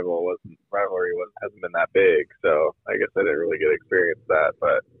Central rivalry hasn't been that big, so I guess I didn't really get to experience that.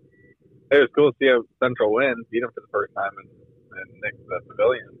 But it was cool to see a Central win, beat them for the first time in the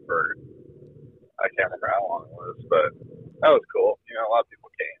Pavilion for I can't remember how long it was, but that was cool. You know, a lot of people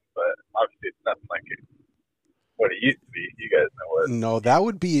came, but obviously it's nothing like what it used to be. You guys know what? No, that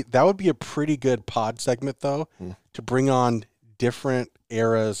would be a pretty good pod segment though, to bring on different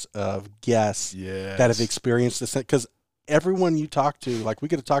eras of guests that have experienced this, because everyone you talk to, like we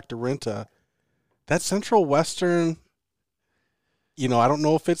get to talk to Renta, that Central Western, you know, I don't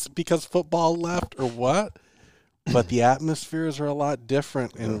know if it's because football left or what, but the atmospheres are a lot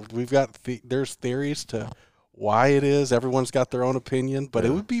different, and we've got there's theories to why it is. Everyone's got their own opinion, but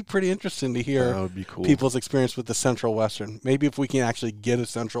it would be pretty interesting to hear that would be cool. People's experience with the Central Western. Maybe if we can actually get a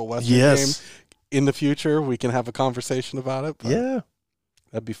Central Western game in the future, we can have a conversation about it. Yeah,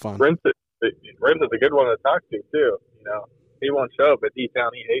 that'd be fun. Renta's a good one to talk to too. You know, he won't show up, but deep down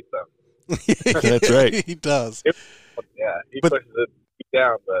he hates them. That's right. He does. Yeah, he pushes it deep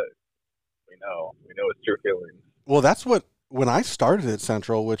down, but we know his true feelings. Well, that's when I started at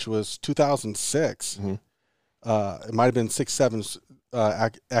Central, which was 2006. It might have been 6-7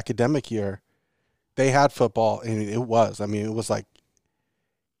 academic year. They had football, and it was like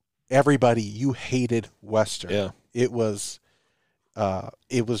everybody, you hated Western. Yeah, it was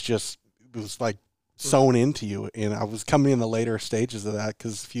like sewn into you. And I was coming in the later stages of that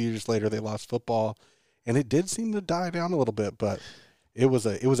because a few years later they lost football, and it did seem to die down a little bit, but it was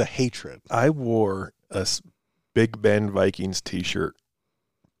a hatred. I wore a Big Bend Vikings t-shirt,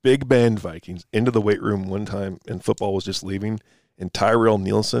 Big Bend Vikings, into the weight room one time, and football was just leaving, and Tyrell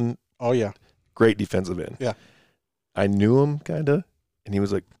Nielsen, great defensive end. Yeah, I knew him kind of, and he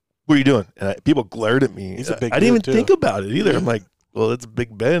was like, "What are you doing?" And people glared at me. He's a big I didn't even too. think about it either. I'm like, well, it's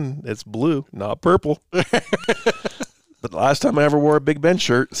Big Ben. It's blue, not purple. But the last time I ever wore a Big Ben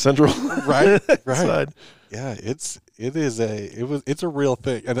shirt, Central, right. side. Yeah, it's a real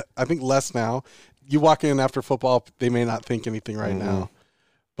thing, and I think less now. You walk in after football, they may not think anything right now,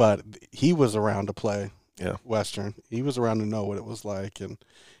 but he was around to play Western. He was around to know what it was like, and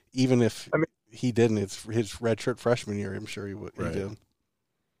even if he didn't, it's his redshirt freshman year. I'm sure he would. He did. I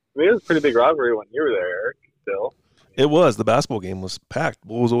mean, it was a pretty big rivalry when you were there, Eric. Still, it was. The basketball game was packed.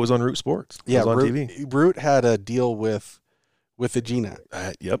 It was always on Root Sports. It was on TV. Root had a deal with the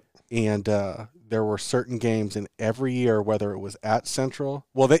GNAC. Yep. And there were certain games in every year, whether it was at Central.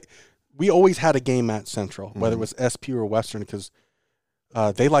 Well, we always had a game at Central, whether it was SP or Western, because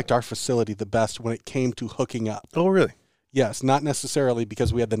they liked our facility the best when it came to hooking up. Oh, really? Yes, not necessarily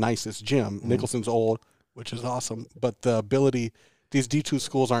because we had the nicest gym. Nicholson's old, which is awesome, but the ability, these D2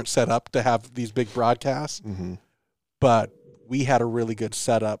 schools aren't set up to have these big broadcasts, but we had a really good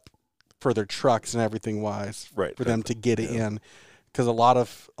setup for their trucks and everything wise for them to get it in, because a lot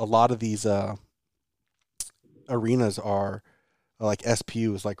of these arenas are like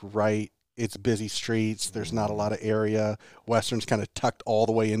SPU is like it's busy streets. There's not a lot of area. Western's kind of tucked all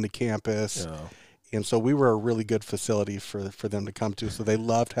the way into campus. Yeah. And so we were a really good facility for them to come to. So they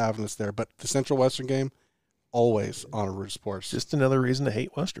loved having us there. But the Central Western game, always on Root Sports. Just another reason to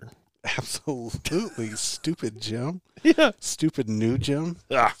hate Western. Absolutely. Stupid gym. Yeah. Stupid new gym.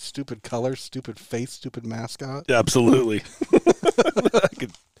 Stupid colors, stupid face, stupid mascot. Absolutely. We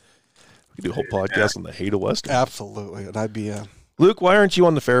could do a whole podcast on the hate of Western. Absolutely. And I'd be Luke, why aren't you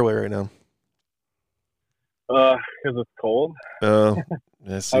on the fairway right now? Because it's cold.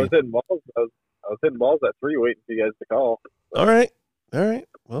 Let's see. I was hitting balls. I was hitting balls at 3, waiting for you guys to call. All right.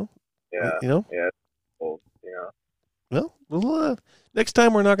 Well, yeah, it's cold. Well, next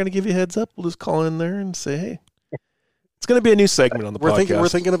time we're not going to give you a heads up. We'll just call in there and say, hey, it's going to be a new segment on the podcast. We're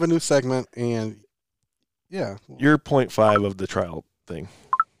thinking of a new segment, and you're 0.5 of the trial thing.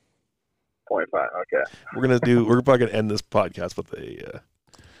 0.5. Okay. We're probably going to end this podcast with a.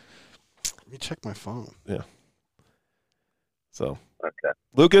 Let me check my phone. Yeah. So. Okay.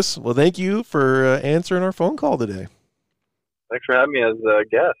 Lucas, well, thank you for answering our phone call today. Thanks for having me as a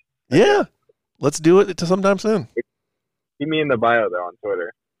guest. Yeah. Let's do it sometime soon. Keep me in the bio, though, on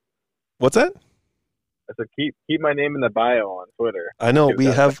Twitter. What's that? I said keep my name in the bio on Twitter. I know.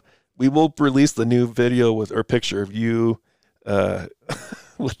 We will release the new video or picture of you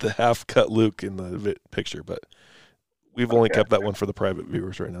with the half-cut Luke in the picture, but We've only Okay. kept that one for the private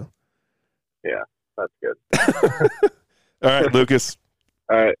viewers right now. Yeah, that's good. All right, Lucas.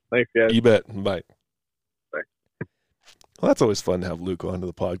 All right. Thanks, guys. You bet. Bye. Bye. Well, that's always fun to have Luke onto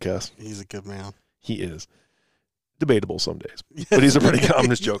the podcast. He's a good man. He is. Debatable some days. But he's a pretty good. I'm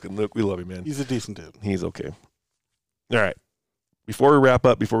just joking, Luke. We love you, man. He's a decent dude. He's okay. All right. Before we wrap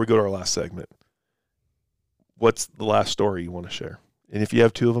up, before we go to our last segment, what's the last story you want to share? And if you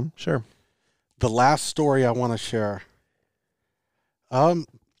have two of them, share 'em. The last story I want to share. I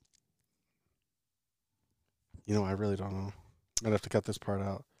really don't know. I'm gonna have to cut this part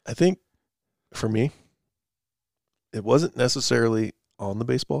out. I think for me, it wasn't necessarily on the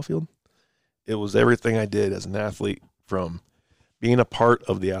baseball field. It was everything I did as an athlete, from being a part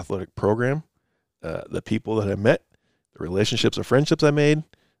of the athletic program, the people that I met, the relationships or friendships I made.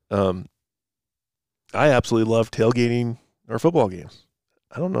 I absolutely love tailgating our football games.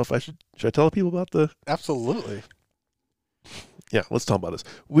 I don't know if should I tell people about the... Absolutely. Yeah, let's talk about this.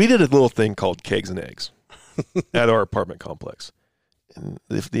 We did a little thing called Kegs and Eggs at our apartment complex. And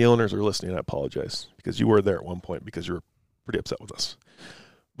if the owners are listening, I apologize, because you were there at one point because you were pretty upset with us.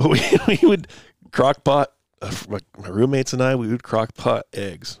 But we would crock pot, my roommates and I, we would crock pot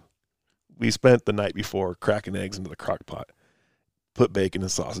eggs. We spent the night before cracking eggs into the crock pot, put bacon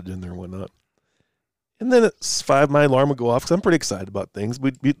and sausage in there and whatnot. And then at 5, my alarm would go off because I'm pretty excited about things.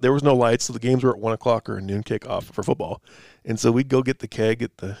 There was no lights, so the games were at 1 o'clock or a noon kickoff for football. And so we'd go get the keg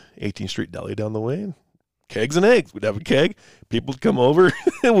at the 18th Street Deli down the way, and kegs and eggs. We'd have a keg. People would come over.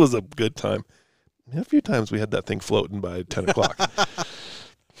 It was a good time. A few times we had that thing floating by 10 o'clock.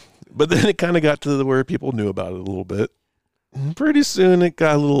 But then it kind of got to where people knew about it a little bit. And pretty soon it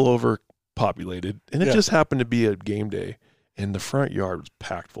got a little overpopulated. And it just happened to be a game day, and the front yard was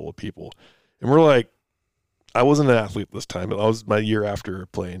packed full of people. And we're like, I wasn't an athlete this time, but I was my year after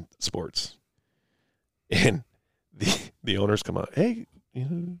playing sports. And the owners come out, hey,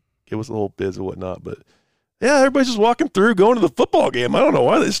 give us a little biz and whatnot. But yeah, everybody's just walking through, going to the football game. I don't know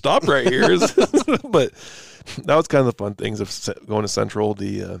why they stopped right here. But that was kind of the fun things of going to Central,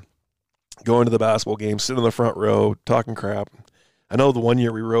 going to the basketball game, sitting in the front row, talking crap. I know the one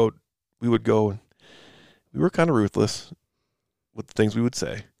year we would go, and we were kind of ruthless with the things we would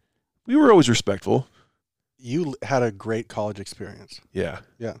say. We were always respectful. You had a great college experience. Yeah.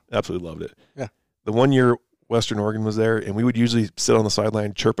 Yeah. Absolutely loved it. Yeah. The one year Western Oregon was there, and we would usually sit on the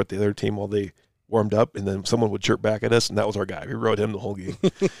sideline, chirp at the other team while they warmed up, and then someone would chirp back at us, and that was our guy. We rode him the whole game.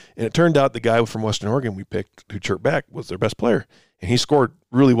 And it turned out the guy from Western Oregon we picked who chirped back was their best player, and he scored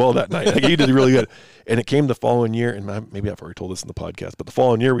really well that night. Like, he did really good. And it came the following year, and maybe I've already told this in the podcast, but the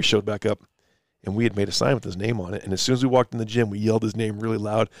following year we showed back up, and we had made a sign with his name on it. And as soon as we walked in the gym, we yelled his name really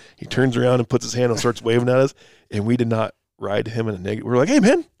loud. He turns around and puts his hand and starts waving at us, and we did not ride him in a negative. We were like, hey,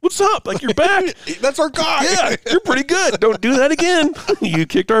 man, what's up? Like, you're back. That's our guy. Yeah, you're pretty good. Don't do that again. You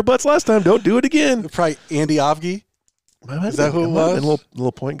kicked our butts last time. Don't do it again. Probably Andy Avgi. Is that who it was? A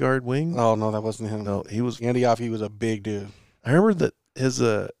little point guard wing. Oh, no, that wasn't him. No, he was. Andy Avgi was a big dude. I remember that his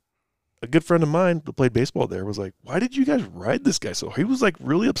a good friend of mine that played baseball there was like, why did you guys ride this guy? So he was like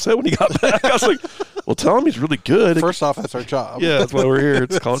really upset when he got back. I was like, well, tell him he's really good. First off, that's our job. Yeah, that's why we're here.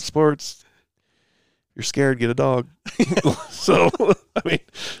 It's college sports. You're scared, get a dog. So,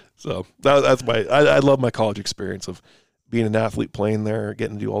 that's I love my college experience of being an athlete, playing there,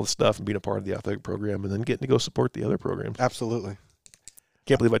 getting to do all the stuff and being a part of the athletic program, and then getting to go support the other programs. Absolutely.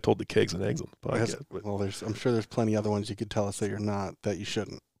 Can't believe I told the kegs and eggs on the podcast. Well, I'm sure there's plenty other ones you could tell us that you're not, that you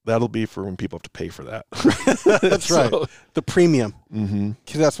shouldn't. That'll be for when people have to pay for that. That's right. The premium. Mm-hmm.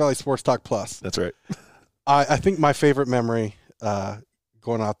 Kiddas Valley Sports Talk Plus. That's right. I think my favorite memory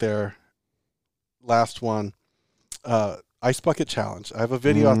going out there, last one, Ice Bucket Challenge. I have a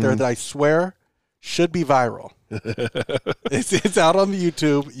video out there that I swear should be viral. It's out on the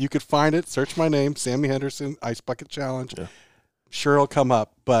YouTube. You could find it. Search my name, Sammy Henderson, Ice Bucket Challenge. Yeah. Sure it'll come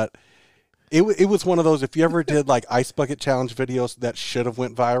up. But it was one of those, if you ever did like Ice Bucket Challenge videos that should have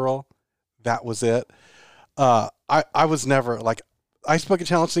went viral, that was it. I was never like Ice Bucket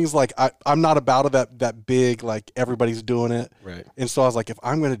Challenge things, like I'm not about it that big, like everybody's doing it. Right. And so I was like, if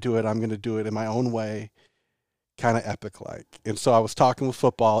I'm going to do it, I'm going to do it in my own way, kind of epic like. And so I was talking with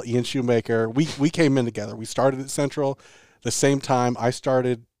football, Ian Shoemaker. We came in together. We started at Central the same time. I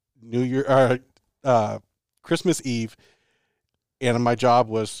started Christmas Eve, and my job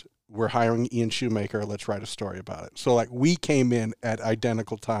was, we're hiring Ian Shoemaker. Let's write a story about it. So like we came in at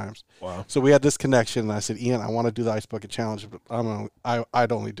identical times. Wow. So we had this connection, and I said, Ian, I want to do the Ice Bucket Challenge, but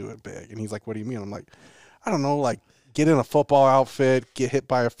I'd only do it big. And he's like, what do you mean? I'm like, I don't know, like get in a football outfit, get hit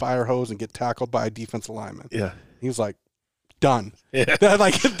by a fire hose, and get tackled by a defensive lineman. Yeah. He was like, done. Yeah.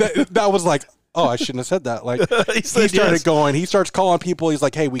 That was like Oh, I shouldn't have said that. Like He said he started yes. going. He starts calling people. He's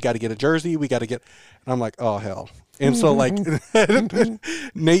like, "Hey, we got to get a jersey. We got to get." And I'm like, "Oh hell!" And so like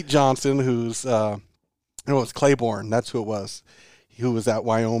Nate Johnson, who's it was Claiborne. That's who it was. Who was at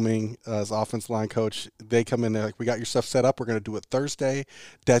Wyoming as offensive line coach. They come in there like, "We got your stuff set up. We're going to do it Thursday.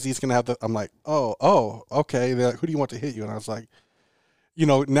 Desi's going to have the." I'm like, "Oh, okay." They're like, "Who do you want to hit you?" And I was like,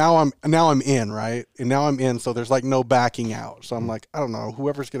 now I'm in, right? And now I'm in, so there's like no backing out. So I'm like, I don't know,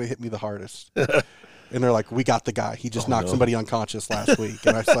 whoever's going to hit me the hardest. And they're like, "We got the guy. He just knocked somebody unconscious last week."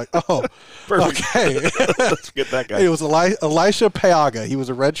 And I was like, "Oh, Perfect. okay." Let's get that guy. It was Elisha Peaga. He was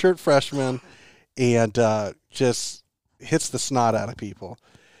a redshirt freshman and just hits the snot out of people.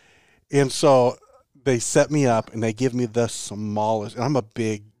 And so they set me up and they give me the smallest, and I'm a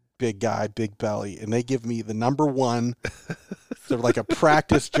big guy, big belly, and they give me the number 1, sort of like a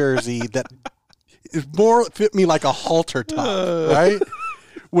practice jersey that is more fit me like a halter top, right?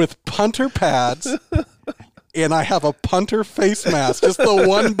 With punter pads, and I have a punter face mask, just the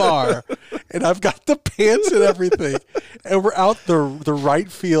one bar, and I've got the pants and everything, and we're out the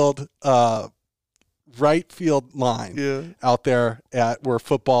right field line out there at where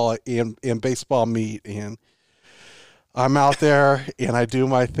football and baseball meet, and I'm out there and I do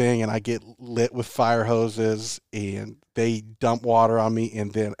my thing and I get lit with fire hoses and they dump water on me,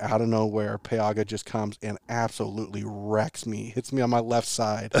 and then out of nowhere Peaga just comes and absolutely wrecks me, hits me on my left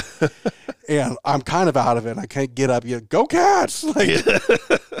side. And I'm kind of out of it. I can't get up. Go Cats! Like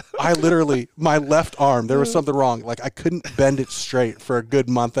I literally, my left arm, there was something wrong. Like I couldn't bend it straight for a good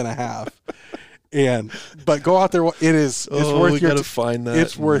month and a half. But go out there. It's worth your find that.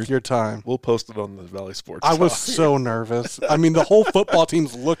 It's worth your time. We'll post it on the Valley Sports. I was so nervous. I mean, the whole football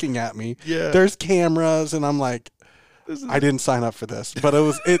team's looking at me. Yeah. There's cameras, and I'm like, I didn't sign up for this. But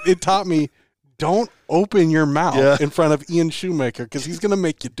it taught me, don't open your mouth in front of Ian Shoemaker because he's going to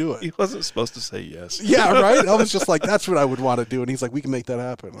make you do it. He wasn't supposed to say yes. Yeah, right? I was just like, that's what I would want to do. And he's like, we can make that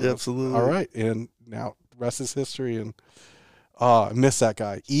happen. Yeah, absolutely. All right. And now the rest is history. And I miss that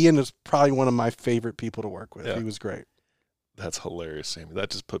guy. Ian is probably one of my favorite people to work with. Yeah. He was great. That's hilarious, Sammy. That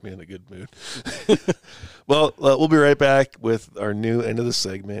just put me in a good mood. Well, we'll be right back with our new end of the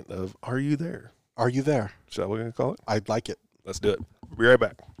segment of Are You There? Are You There? Is that what we're going to call it? I'd like it. Let's do it. We'll be right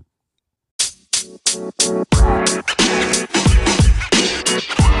back.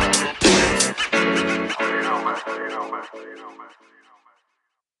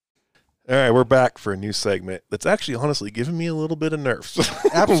 All right, we're back for a new segment that's actually honestly giving me a little bit of nerves.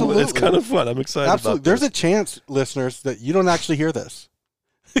 Absolutely. It's kind of fun. I'm excited about this. There's a chance, listeners, that you don't actually hear this.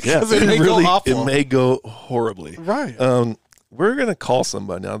 Yeah, it may go horribly. Right. We're going to call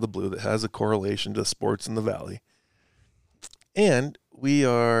somebody out of the blue that has a correlation to sports in the Valley. And we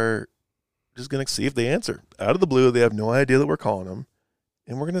are just going to see if they answer. Out of the blue, they have no idea that we're calling them.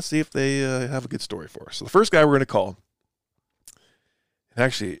 And we're going to see if they have a good story for us. So the first guy we're going to call, and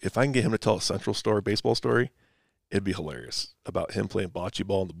actually, if I can get him to tell a Central story, baseball story, it'd be hilarious about him playing bocce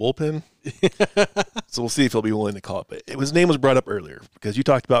ball in the bullpen. So we'll see if he'll be willing to call it. But his name was brought up earlier because you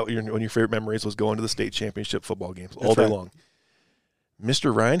talked about one of your favorite memories was going to the state championship football games all day long.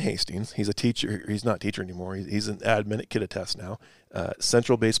 Mr. Ryan Hastings, he's a teacher. He's not a teacher anymore. He's an admin at Kittitas now.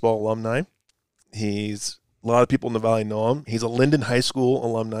 Central baseball alumni. A lot of people in the Valley know him. He's a Linden High School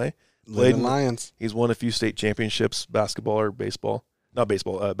alumni. Linden Lions. He's won a few state championships, basketball or baseball. Not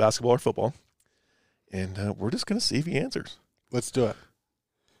baseball, basketball or football. And we're just going to see if he answers. Let's do it.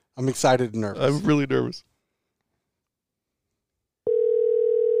 I'm excited and nervous. I'm really nervous.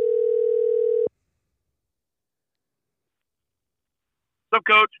 What's up,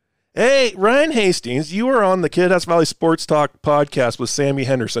 Coach? Hey, Ryan Hastings, you are on the Kittitas Valley Sports Talk podcast with Sammy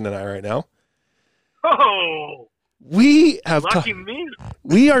Henderson and I right now. Oh, we have lucky me.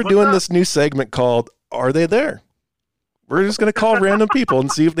 We are doing this new segment called Are They There? We're just going to call random people and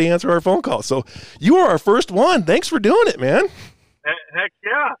see if they answer our phone call. So you are our first one. Thanks for doing it, man. Heck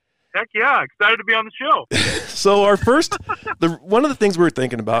yeah. Heck yeah. Excited to be on the show. So our first, one of the things we were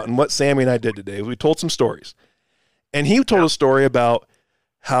thinking about and what Sammy and I did today, we told some stories. And he told a story about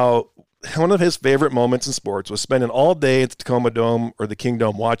how one of his favorite moments in sports was spending all day at the Tacoma Dome or the King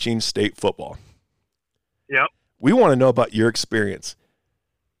Dome watching state football. Yep. We want to know about your experience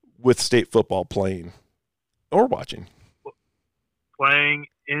with state football playing or watching. Playing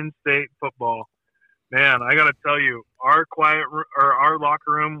in-state football, man, I got to tell you, our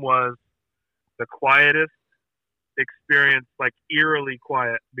locker room was the quietest experience, like eerily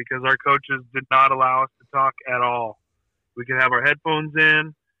quiet, because our coaches did not allow us to talk at all. We could have our headphones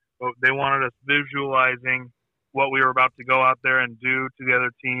in, but they wanted us visualizing what we were about to go out there and do to the other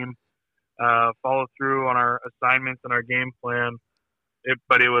team, follow through on our assignments and our game plan.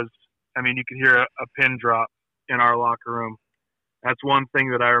 But it was I mean, you could hear a pin drop in our locker room. That's one thing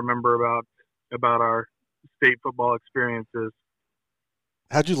that I remember about our state football experiences.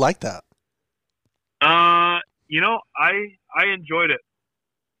 How'd you like that? I enjoyed it.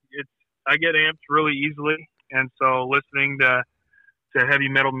 I get amped really easily, and so listening to heavy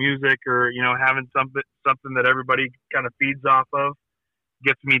metal music or having something that everybody kind of feeds off of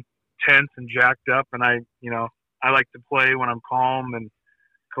gets me tense and jacked up, and I like to play when I'm calm and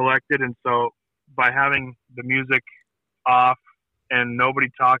collected, and so by having the music off and nobody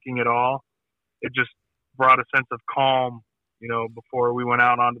talking at all, it just brought a sense of calm, before we went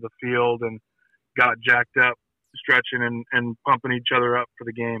out onto the field and got jacked up, stretching and pumping each other up for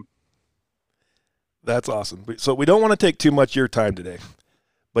the game. That's awesome. So we don't want to take too much of your time today,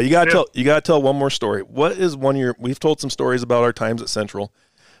 but you got to tell one more story. What is we've told some stories about our times at Central.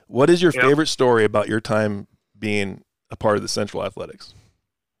 What is your favorite story about your time being a part of the Central Athletics?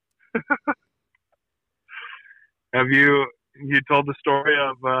 Have you told the story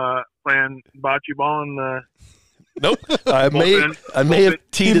of playing bocce ball in the? Nope. I may have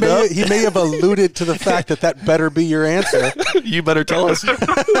teed it up. He may have alluded to the fact that better be your answer. You better tell us.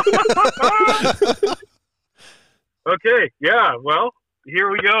 Okay. Yeah. Well,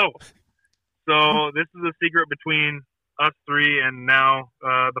 here we go. So this is a secret between us three and now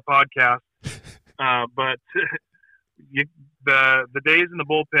the podcast. But the days in the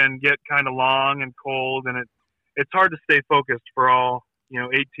bullpen get kind of long and cold, and it's hard to stay focused for all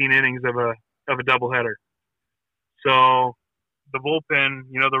 18 innings of a doubleheader. So the bullpen,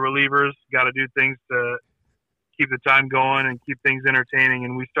 the relievers got to do things to keep the time going and keep things entertaining.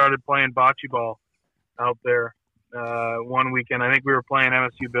 And we started playing bocce ball out there one weekend. I think we were playing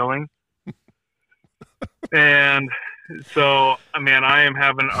MSU Billings. And so, man, I am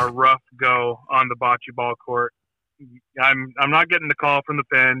having a rough go on the bocce ball court. I'm not getting the call from the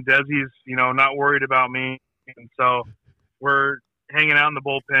pen. Desi's, not worried about me. And so we're hanging out in the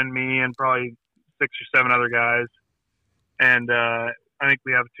bullpen, me and probably 6 or 7 other guys. And I think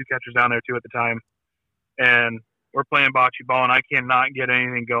we have 2 catchers down there too at the time. And we're playing bocce ball, and I cannot get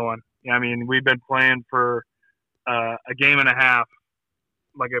anything going. I mean, we've been playing for a game and a half,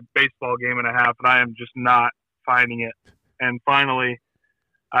 like a baseball game and a half, and I am just not finding it. And finally,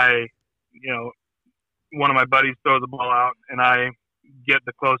 one of my buddies throws the ball out, and I get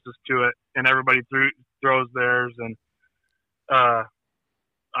the closest to it, and everybody throws theirs, and I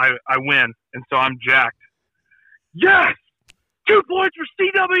win. And so I'm jacked. Yes! 2 points for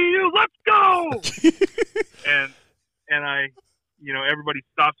CWU. Let's go! and I, everybody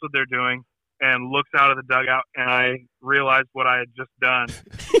stops what they're doing and looks out of the dugout, and I realized what I had just done.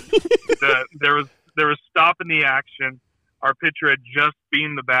 There was stop in the action. Our pitcher had just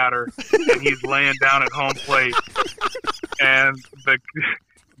beamed the batter, and he's laying down at home plate. And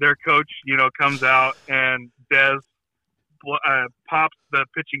their coach, comes out, and Des pops the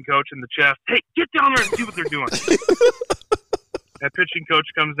pitching coach in the chest. Hey, get down there and see what they're doing. That pitching coach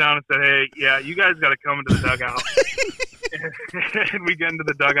comes down and said, hey, yeah, you guys got to come into the dugout. And we get into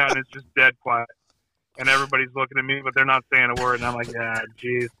the dugout, and it's just dead quiet. And everybody's looking at me, but they're not saying a word. And I'm like, yeah,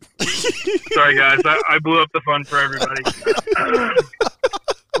 geez. Sorry, guys. I blew up the fun for everybody.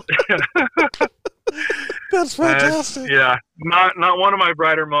 That's fantastic. Yeah, not one of my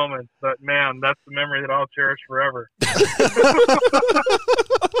brighter moments, but man, that's the memory that I'll cherish forever.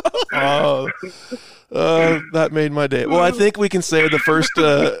 That made my day. Well, I think we can say the first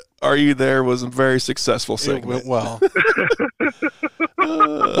 "Are You There" was a very successful segment. It went well.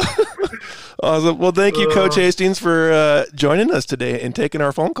 Awesome. Well, thank you, Coach Hastings, for joining us today and taking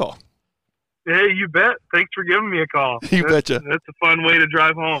our phone call. Hey, you bet. Thanks for giving me a call. Betcha. That's a fun way to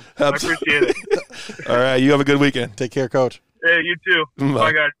drive home. Absolutely. I appreciate it. All right. You have a good weekend. Take care, Coach. Hey, you too.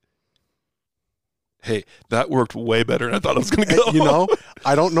 Bye, guys. Hey, that worked way better than I thought it was going to go.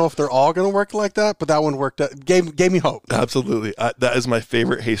 I don't know if they're all going to work like that, but that one worked. Gave me hope. Absolutely. That is my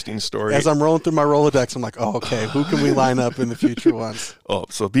favorite Hastings story. As I'm rolling through my Rolodex, I'm like, oh, okay, who can we line up in the future ones? Oh,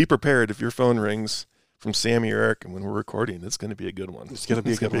 so be prepared if your phone rings from Sammy or Eric, and when we're recording, it's going to be a good one. It's going to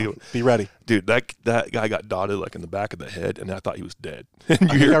be a good one. Be ready. Dude, that guy got dotted like in the back of the head, and I thought he was dead. I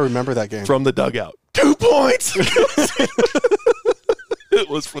think I remember that game. From the dugout. 2 points! It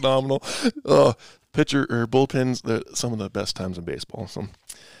was phenomenal. Pitcher or bullpens, they're some of the best times in baseball. So,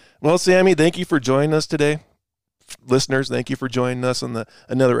 well, Sammy, thank you for joining us today. Listeners, thank you for joining us on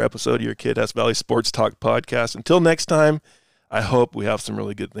another episode of your Kid-Ass Valley Sports Talk podcast. Until next time, I hope we have some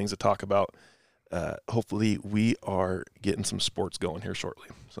really good things to talk about. Hopefully we are getting some sports going here shortly.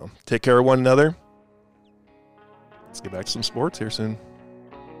 So take care of one another. Let's get back to some sports here soon.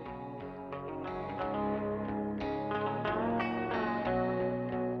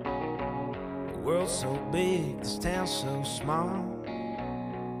 world's so big, this town's so small.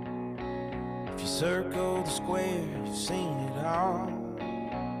 If you circle the square, you've seen it all.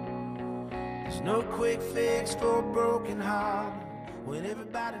 There's no quick fix for a broken heart when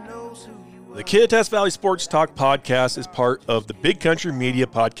everybody knows who you are. The Kittitas Valley Sports Talk podcast is part of the Big Country Media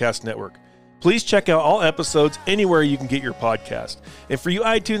Podcast Network. Please check out all episodes anywhere you can get your podcast. And for you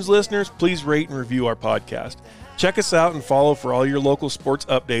iTunes listeners, please rate and review our podcast. Check us out and follow for all your local sports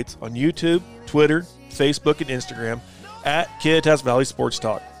updates on YouTube, Twitter, Facebook, and Instagram at Kittitas Valley Sports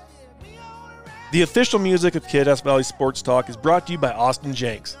Talk. The official music of Kittitas Valley Sports Talk is brought to you by Austin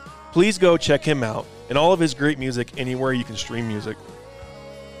Jenks. Please go check him out and all of his great music anywhere you can stream music.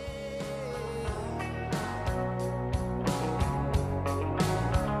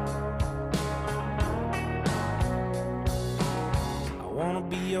 I wanna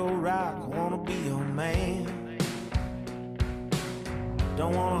be your rock, I wanna be your man.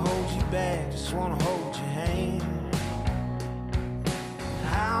 Don't wanna hold you back, just wanna hold your hand.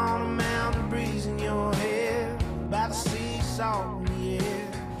 High on a mountain breeze in your hair, by the sea, salt in the air.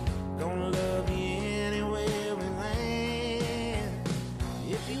 Gonna love you anywhere we land.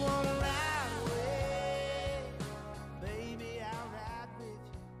 If you wanna